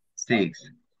 5,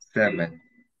 6, 7,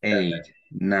 8,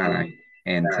 9,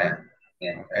 and 10.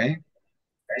 Okay.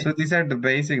 So these are the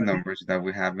basic numbers that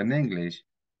we have in English,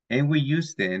 and we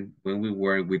use them when we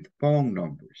work with phone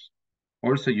numbers.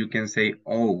 Also, you can say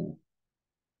O.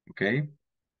 Okay.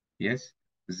 Yes.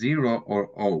 0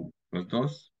 or O. Los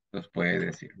dos los puede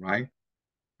decir, right?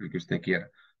 El que usted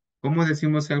quiera. ¿Cómo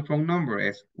decimos el phone number?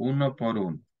 Es uno por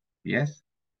uno. Yes?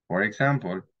 For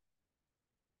example,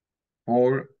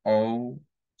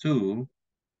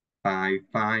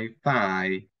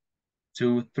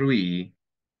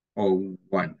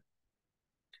 402-555-2301.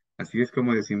 Así es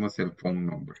como decimos el phone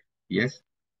number. Yes?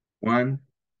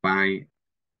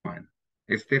 151.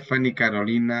 Stephanie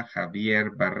Carolina Javier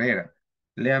Barrera.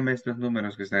 Léame estos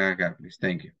números que están acá, please.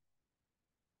 Thank you.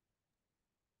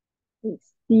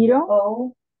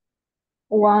 0,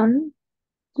 1,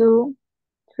 2,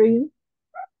 3,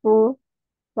 4,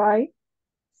 5,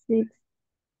 6,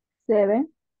 7,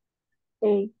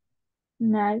 8,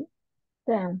 9,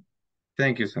 10.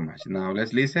 Thank you so much. Now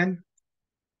let's listen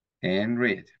and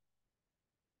read.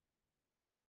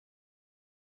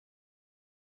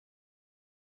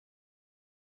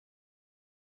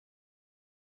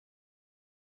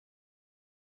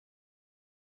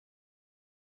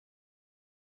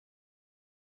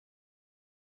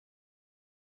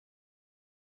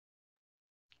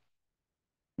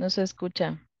 No se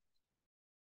escucha.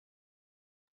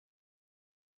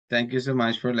 Thank you so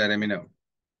much for letting me know.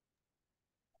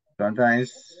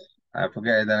 Sometimes I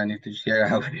forget that I need to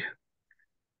share audio.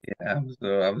 Yeah, I'm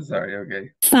sorry,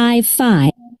 okay.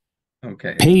 5.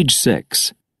 Okay. Page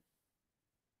 6.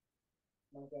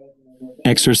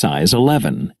 Exercise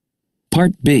 11.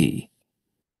 Part B.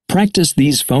 Practice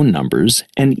these phone numbers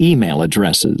and email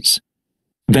addresses.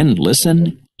 Then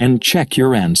listen and check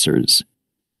your answers.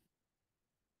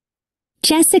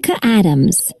 Jessica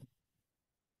Adams.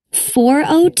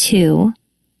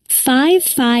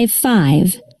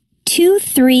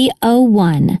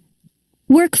 402-555-2301.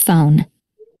 Work phone.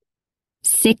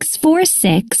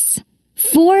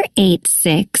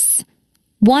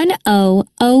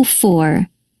 646-486-1004.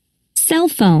 Cell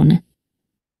phone.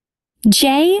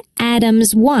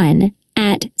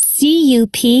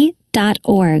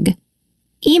 jadams1@cup.org.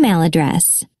 Email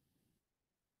address.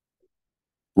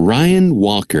 Ryan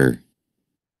Walker.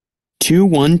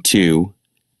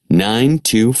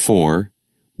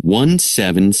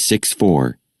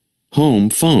 212-924-1764. Home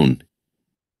phone.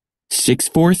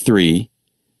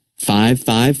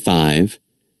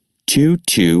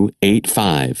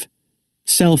 643-555-2285.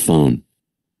 Cell phone.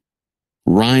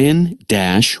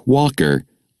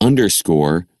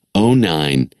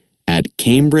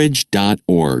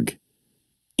 Ryan-Walker_09@cambridge.org.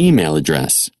 Email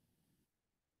address.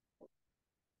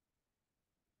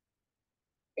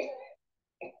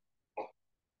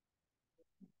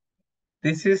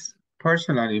 This is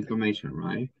personal information,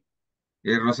 right?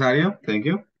 Rosario, thank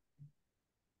you.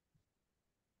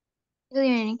 Good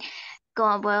evening.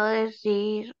 ¿Cómo puedo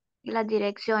decir las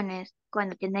direcciones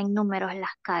cuando tienen números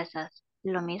las casas?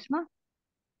 ¿Lo mismo?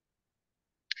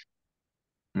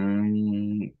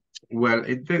 Well,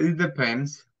 it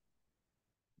depends.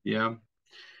 Yeah.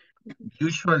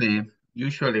 Usually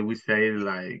we say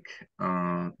like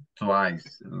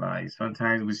twice. Like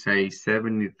sometimes we say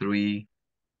 73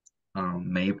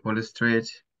 Maple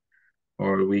Street,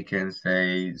 or we can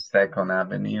say 2nd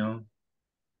Avenue,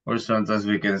 or sometimes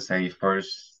we can say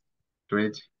 1st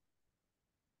Street.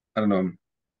 I don't know.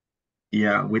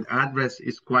 Yeah, with address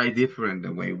it's quite different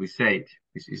the way we say it.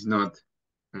 It's not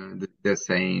the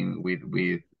same with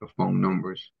phone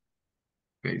numbers.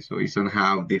 Okay, so it's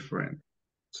somehow different.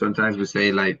 Sometimes we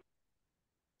say like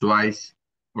twice,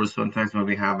 or sometimes when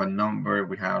we have a number,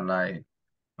 we have like,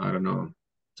 I don't know,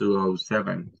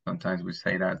 207. Sometimes we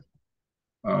say that.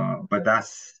 But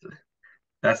that's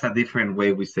a different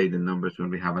way we say the numbers when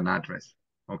we have an address.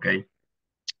 Okay.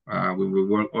 We will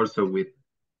work also with,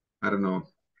 I don't know,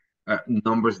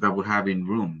 numbers that we have in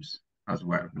rooms as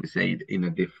well. We say it in a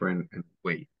different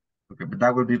way. Okay, but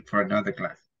that will be for another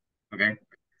class. Okay.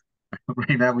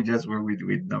 Right now we just work with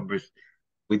numbers,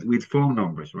 with phone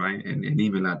numbers, right? And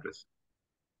email address.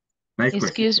 Nice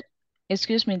question.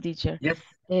 Excuse me, teacher. Yes.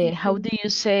 How do you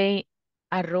say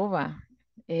arroba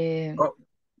in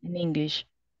English?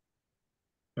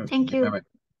 Thank you.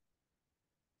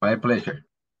 My pleasure.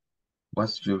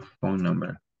 What's your phone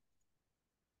number?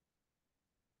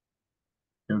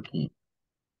 Okay.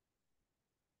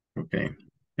 Okay.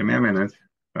 Give me a minute.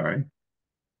 Sorry.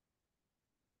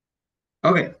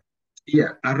 Okay.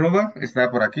 Yeah, arroba está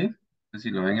por aquí. No sé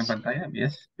si lo ven en pantalla.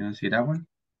 Yes. You don't see that one?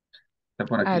 Está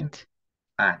por aquí.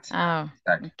 At.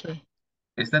 Exacto. Okay.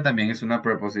 Esta también es una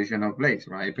prepositional place,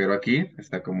 right? Pero aquí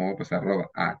está como pues arroba,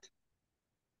 at.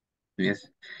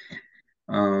 Yes.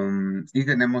 Y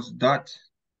tenemos dot.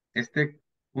 Este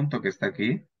punto que está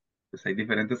aquí, pues hay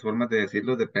diferentes formas de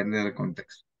decirlo, depende del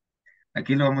contexto.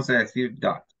 Aquí lo vamos a decir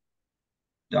dot.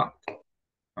 Dot.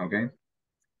 ¿Ok?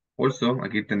 Also,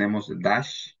 aquí tenemos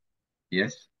dash.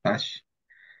 Yes, dash.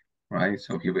 Right,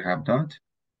 so here we have dot.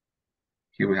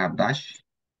 Here we have dash.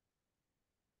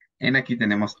 And aquí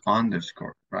tenemos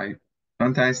underscore, right?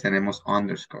 Sometimes tenemos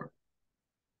underscore.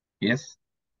 Yes.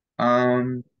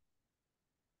 And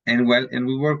well, and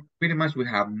we work pretty much, we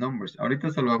have numbers.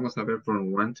 Ahorita solo vamos a ver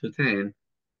from 1 to 10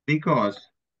 because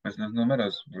pues los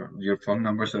números, your phone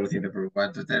number solo tiene from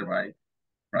 1 to 10, right?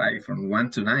 Right, from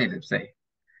 1 to 9, let's say.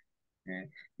 Okay.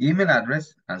 Email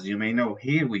address, as you may know,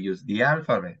 here we use the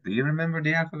alphabet. Do you remember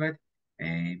the alphabet?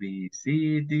 A, B,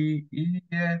 C, D, E,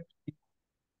 F,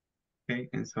 okay,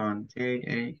 and so on, J,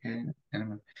 A, N,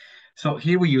 N. So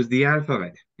here we use the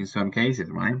alphabet in some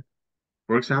cases, right?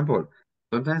 For example,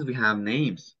 sometimes we have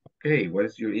names. Okay, what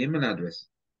is your email address?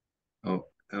 Oh,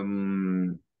 I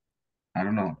don't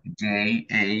know,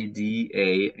 JADAMS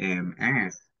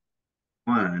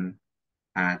 1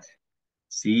 at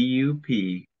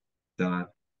CUP.org.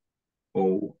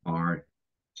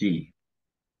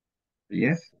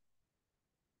 Yes,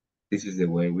 this is the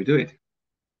way we do it.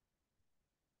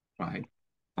 Right.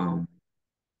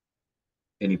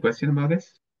 Any question about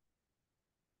this?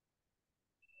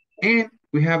 And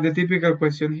we have the typical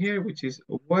question here, which is,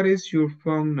 what is your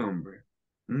phone number?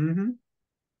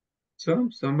 So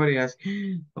somebody asked,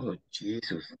 oh,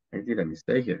 Jesus, I did a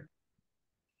mistake here.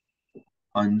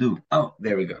 Undo. Oh,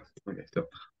 there we go. Okay, so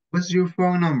what's your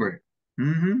phone number?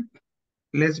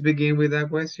 Let's begin with that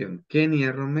question.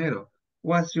 Kenia Romero,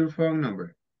 what's your phone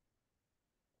number?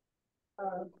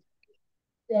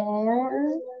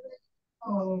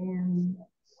 10,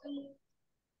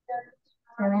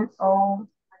 70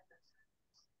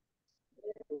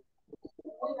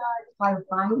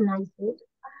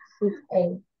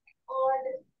 559668.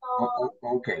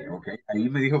 Okay. Ahí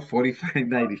me dijo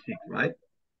 4596, right?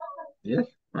 Yes,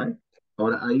 right.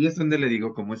 Ahora, ahí es donde le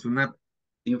digo, como es una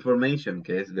information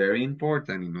que es very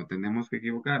important y no tenemos que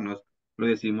equivocarnos, lo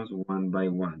decimos one by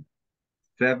one.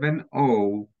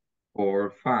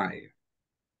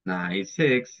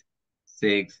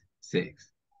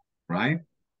 70459666, right?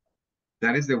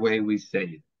 That is the way we say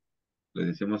it. Lo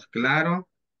decimos claro,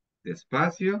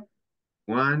 despacio,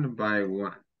 one by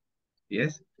one.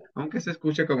 Yes? Aunque se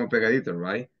escuche como pegadito,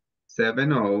 right?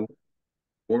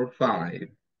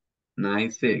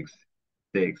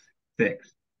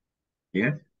 70459666.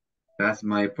 Yes? That's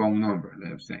my phone number,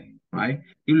 let's say, right?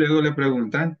 Y luego le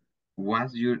preguntan,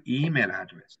 what's your email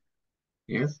address?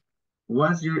 Yes?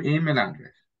 What's your email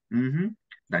address?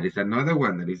 That is another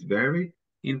one that is very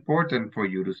important for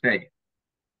you to say.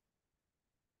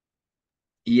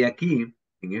 Y aquí,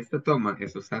 en esta toma,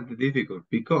 es bastante difficult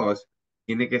because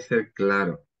tiene que ser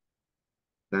claro.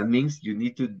 That means you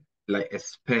need to like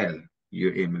spell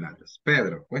your email address.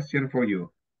 Pedro, question for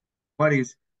you. What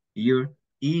is your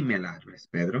email address,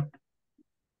 Pedro?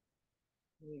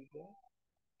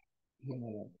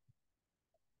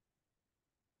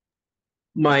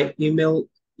 My email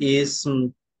is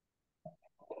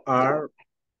RPADROAMATAN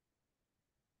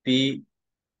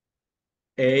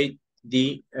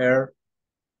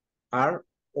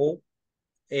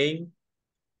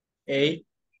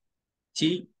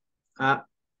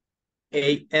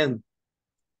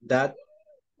that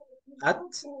at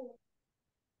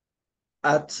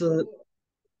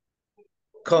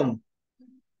com.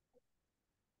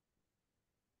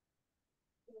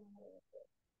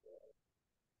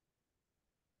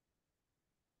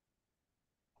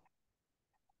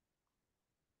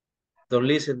 Don't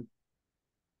listen,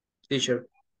 teacher.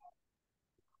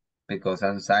 Because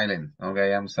I'm silent.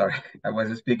 Okay, I'm sorry. I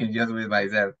was speaking just with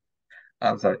myself.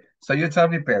 I'm sorry. So you tell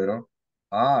me, Pedro,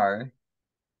 RPADRO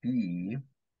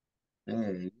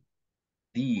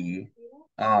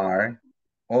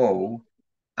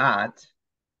at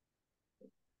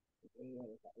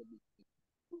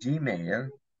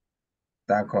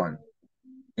gmail.com.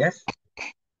 Yes?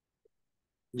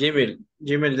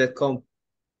 Gmail.com.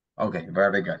 Okay,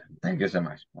 very good. Thank you so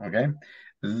much. Okay,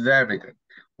 very good.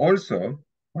 Also,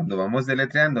 cuando vamos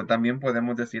deletreando, también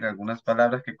podemos decir algunas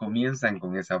palabras que comienzan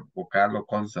con esa vocal o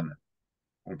consonante.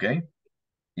 Okay?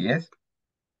 Yes?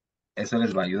 Eso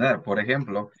les va a ayudar. Por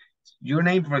ejemplo, your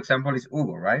name, for example, is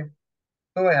Hugo, right?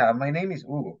 So I have, my name is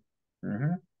Hugo.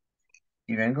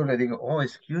 Y vengo y le digo, oh,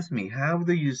 excuse me, how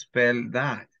do you spell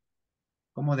that?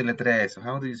 ¿Cómo deletrea eso?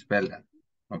 How do you spell that?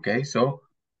 Okay, so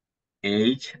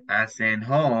H as in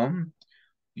home,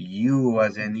 U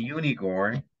as in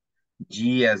unicorn,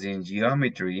 G as in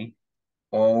geometry,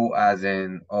 O as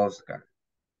in Oscar.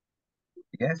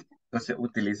 Yes, entonces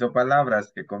utilizo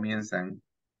palabras que comienzan,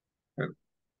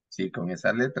 sí, con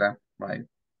esa letra, right,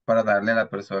 para darle a la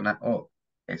persona, oh,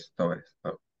 esto,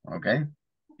 ok,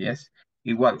 yes.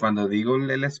 Igual, cuando digo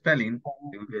el spelling,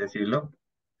 tengo que decirlo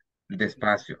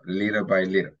despacio, little by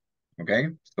little. Okay?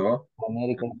 So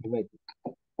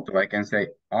I can say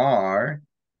R,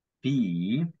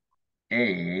 P,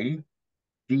 A,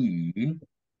 D,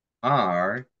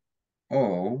 R,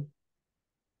 O,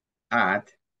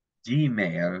 at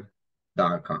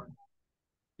gmail.com.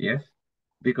 Yes?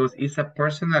 Because it's a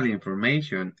personal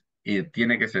information, it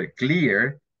tiene que ser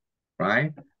clear,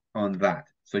 right? On that.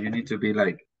 So you need to be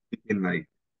like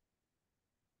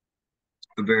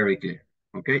very clear.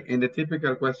 Okay? And the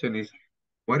typical question is,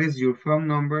 what is your phone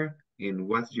number and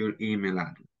what's your email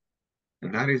address?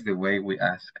 And that is the way we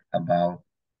ask about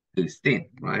this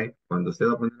thing, right? Cuando usted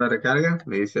va a poner la recarga,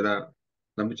 le dice la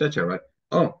muchacha, right?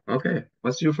 Oh, okay.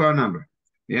 What's your phone number?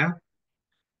 Yeah?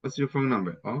 What's your phone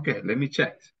number? Okay, let me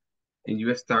check. And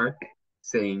you start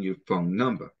saying your phone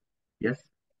number. Yes?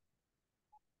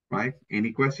 Right?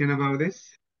 Any question about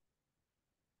this?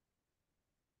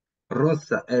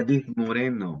 Rosa Edith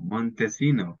Moreno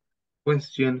Montesino.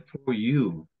 Question for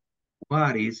you.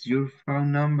 What is your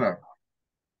phone number?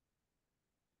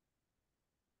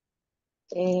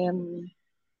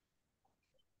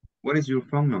 What is your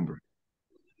phone number?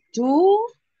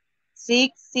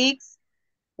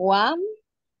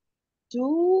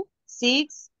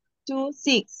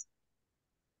 266122626.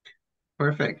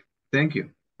 Perfect. Thank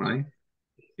you. Right?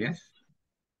 Yes?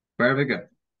 Very good.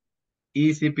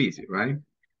 Easy peasy, right?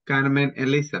 Carmen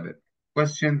Elizabeth.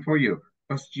 Question for you.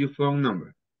 What's your phone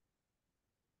number?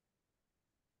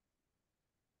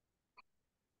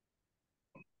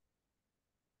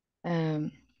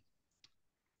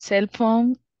 Cell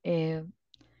phone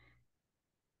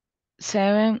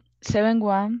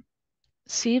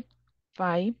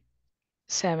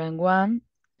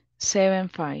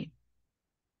 771-571-75.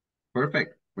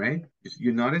 Perfect, right?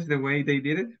 You notice the way they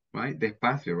did it, right?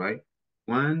 Despacio, right?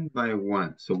 One by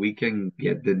one, so we can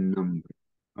get the number,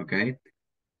 okay?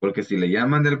 Porque si le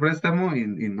llaman del préstamo y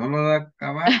no lo da a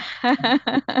acabar,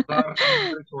 I'm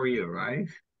sorry for you, right?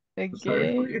 I'm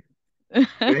sorry for Okay. you.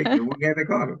 Okay, you won't get the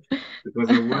call because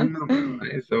of one number,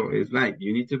 right? So it's like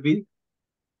you need to be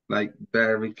like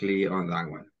very clear on that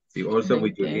one. See, also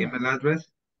with your Okay. email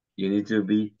address, you need to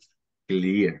be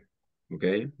clear,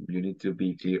 okay? You need to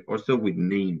be clear. Also with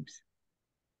names,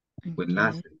 with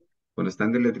last name. Cuando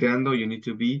están deletreando, you need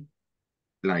to be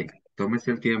like, tómese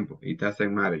el tiempo. It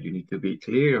doesn't matter. You need to be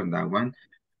clear on that one.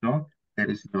 No, there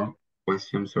is no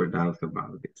questions or doubts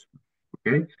about this.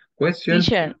 Okay, question?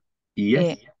 Teacher,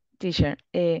 Yes. teacher,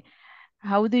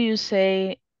 how do you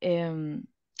say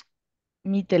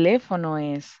mi teléfono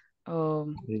es o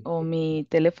mi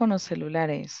teléfono celular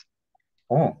es?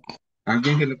 Oh,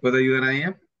 ¿alguien que le pueda ayudar a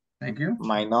ella? Thank you.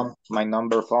 My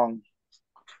number phone.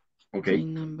 Okay. My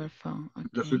number phone. Okay.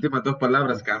 Las últimas dos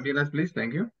palabras, cámbialas, please.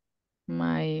 Thank you.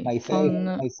 My cell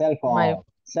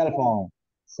phone.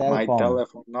 My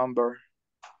telephone number.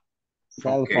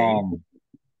 Cell Okay. phone.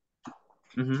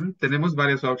 Tenemos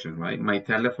varias options, right? My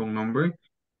telephone number.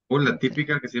 O la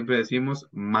típica que siempre decimos,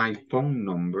 my phone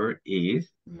number is.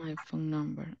 My phone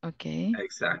number, okay.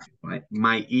 Exactly, right?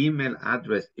 My email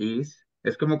address is.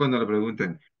 Es como cuando le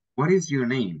preguntan, what is your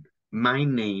name? My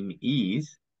name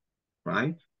is,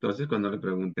 right? Entonces, cuando le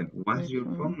pregunten, what's your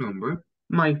phone number?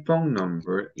 My phone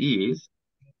number is,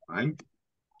 right?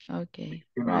 Okay,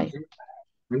 You know, right.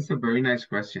 it's a very nice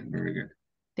question. Very good.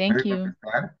 Thank Voy a you.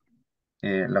 contestar,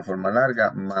 la forma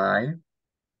larga, my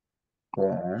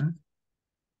phone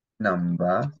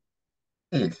number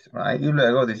is, right? Y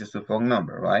luego dice su phone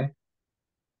number, right?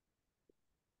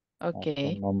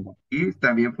 Okay. Y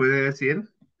también puede decir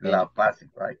la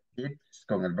passive, right? It's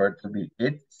con el verb to be.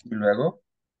 It's y luego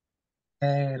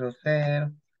 0,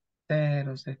 0,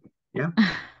 0, 0. ¿Ya?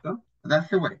 So, that's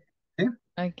the way. ¿Sí?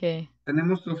 Okay.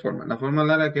 Tenemos dos formas. La forma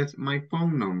larga que es my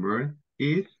phone number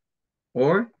is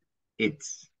or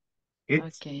it's.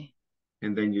 It's. Okay.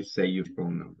 And then you say your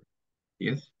phone number.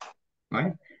 Yes?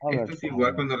 Right? Our Esto es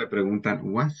igual cuando le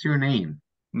preguntan, what's your name?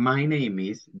 My name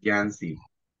is Jancy.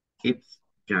 It's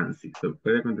Jancy. So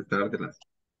puede contestar de las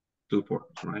two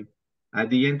forms, right? At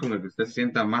the end, con el que usted se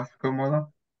sienta más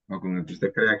cómodo o con el que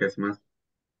usted crea que es más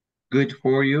good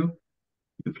for you,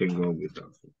 you can go with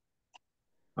those.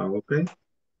 Okay.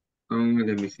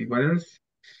 Let me see what else.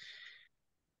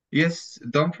 Yes,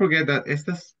 don't forget that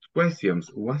estas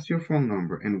questions, what's your phone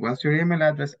number and what's your email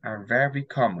address are very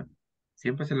common.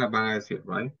 Siempre se las van a decir,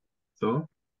 right? So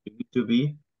you need to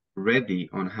be ready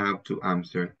on how to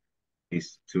answer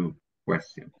these two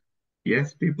questions.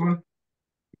 Yes, people? Let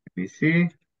me see.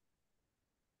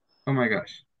 Oh my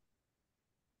gosh.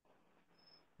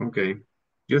 Okay.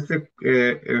 Just a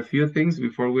few things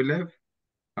before we leave.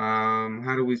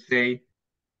 How do we say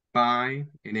bye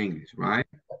in English, right?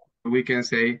 We can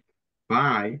say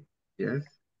bye, yes.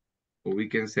 Or we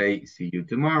can say see you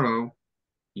tomorrow.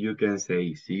 You can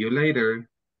say see you later.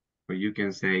 Or you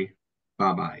can say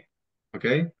bye-bye,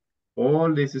 okay?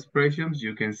 All these expressions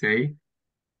you can say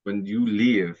when you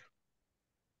leave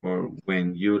or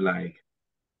when you like,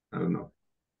 I don't know,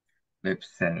 let's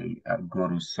say go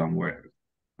to somewhere,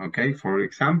 okay? For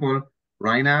example,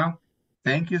 right now,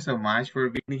 thank you so much for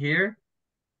being here.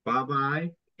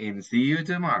 Bye-bye and see you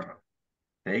tomorrow.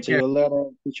 Take See care. you later,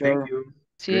 teacher. Thank you.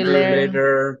 See you Good night.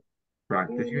 later.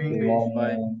 Practice your Good English.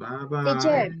 morning. Bye-bye.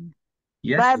 Teacher,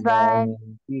 Yes. Good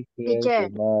morning, teacher. teacher,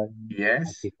 Good morning.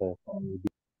 Yes.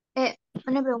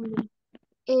 una pregunta.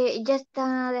 ¿Ya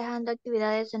está dejando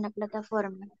actividades en la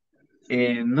plataforma?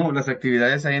 No, las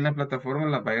actividades ahí en la plataforma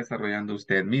las va desarrollando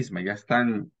usted misma, ya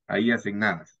están ahí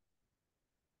asignadas.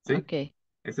 ¿Sí? Ok.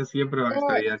 Esas siempre van a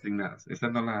estar ahí asignadas.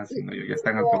 Esas no las asigno yo, ya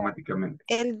están automáticamente.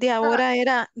 El de ahora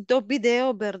era 2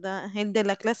 videos, ¿verdad? El de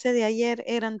la clase de ayer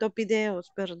eran 2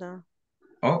 videos, ¿verdad?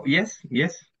 Oh, yes,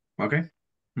 yes. Okay.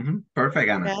 Perfect,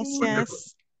 Anna. Wonderful.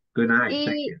 Gracias. Good night.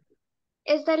 Thank ¿Y you.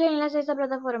 está el enlace de esta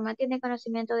plataforma? ¿Tiene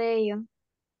conocimiento de ello?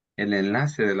 El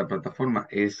enlace de la plataforma,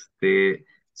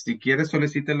 si quieres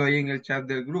solicítelo ahí en el chat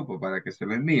del grupo para que se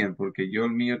lo envíen, porque yo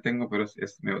el mío tengo, pero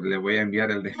le voy a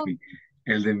enviar el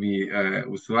de mi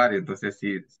usuario, entonces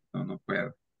sí, no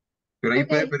puedo. Pero ahí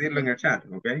puede Ok, pedirlo en el chat,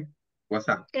 ¿ok?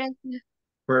 WhatsApp. gracias.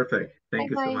 Perfect. Bye Thank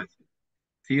you so bye. much.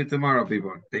 See you tomorrow,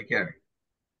 people. Take care.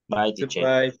 Bye, teacher.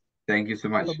 Goodbye. Thank you so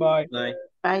much. Bye-bye. Night.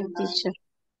 Bye, teacher.